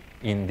should be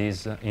in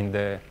this in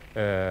the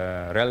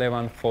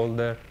relevant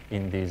folder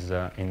in this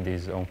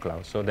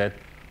OnCloud, so that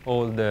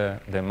all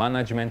the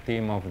management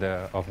team of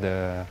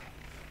the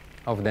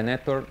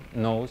network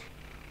knows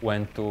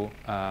when to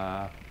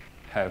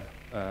have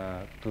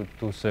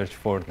to search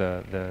for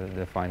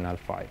the final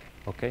file.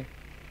 Okay.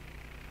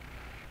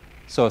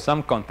 So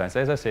some contents.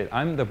 As I said,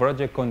 I'm the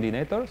project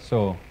coordinator,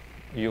 so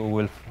you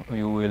will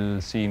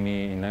see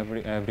me in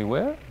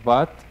everywhere.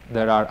 But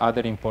there are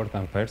other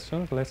important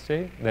persons, let's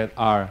say, that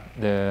are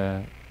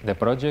the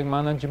project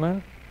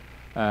management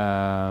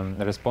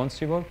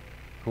responsible,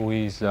 who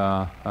is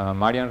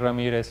Marian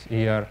Ramirez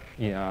here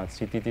at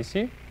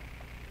CTTC.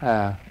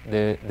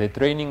 The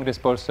training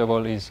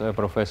responsible is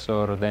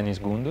Professor Dennis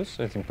Gundus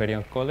at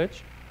Imperial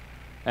College.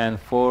 And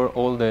for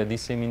all the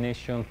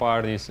dissemination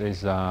part is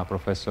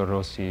Professor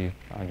Rossi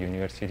at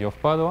University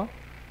of Padua.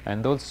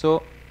 And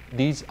also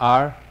these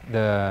are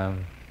the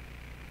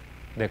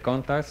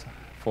contacts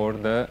for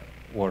the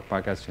work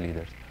package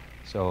leaders.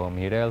 So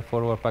Mirel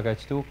for work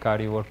package 2,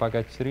 Kari work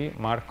package 3,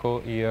 Marco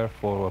here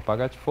for work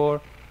package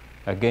 4,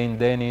 again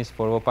Dennis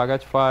for work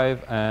package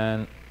 5,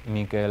 and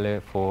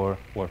Michele for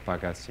work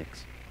package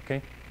 6.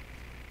 Okay?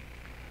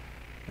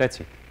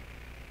 That's it.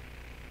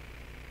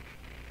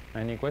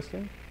 Any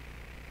question?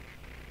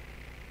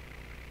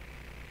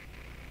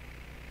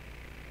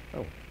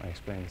 Oh, I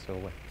explained so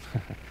well.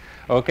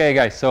 Okay,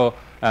 guys, so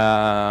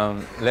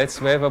let's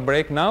have a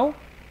break now.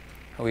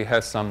 We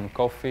have some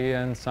coffee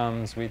and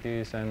some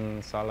sweeties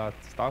and salad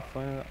stuff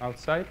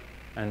outside.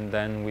 And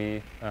then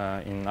we,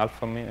 in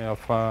half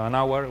an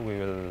hour, we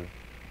will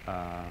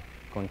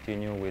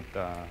continue with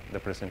the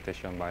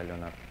presentation by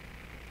Leonardo.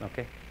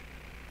 Okay?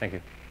 Thank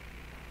you.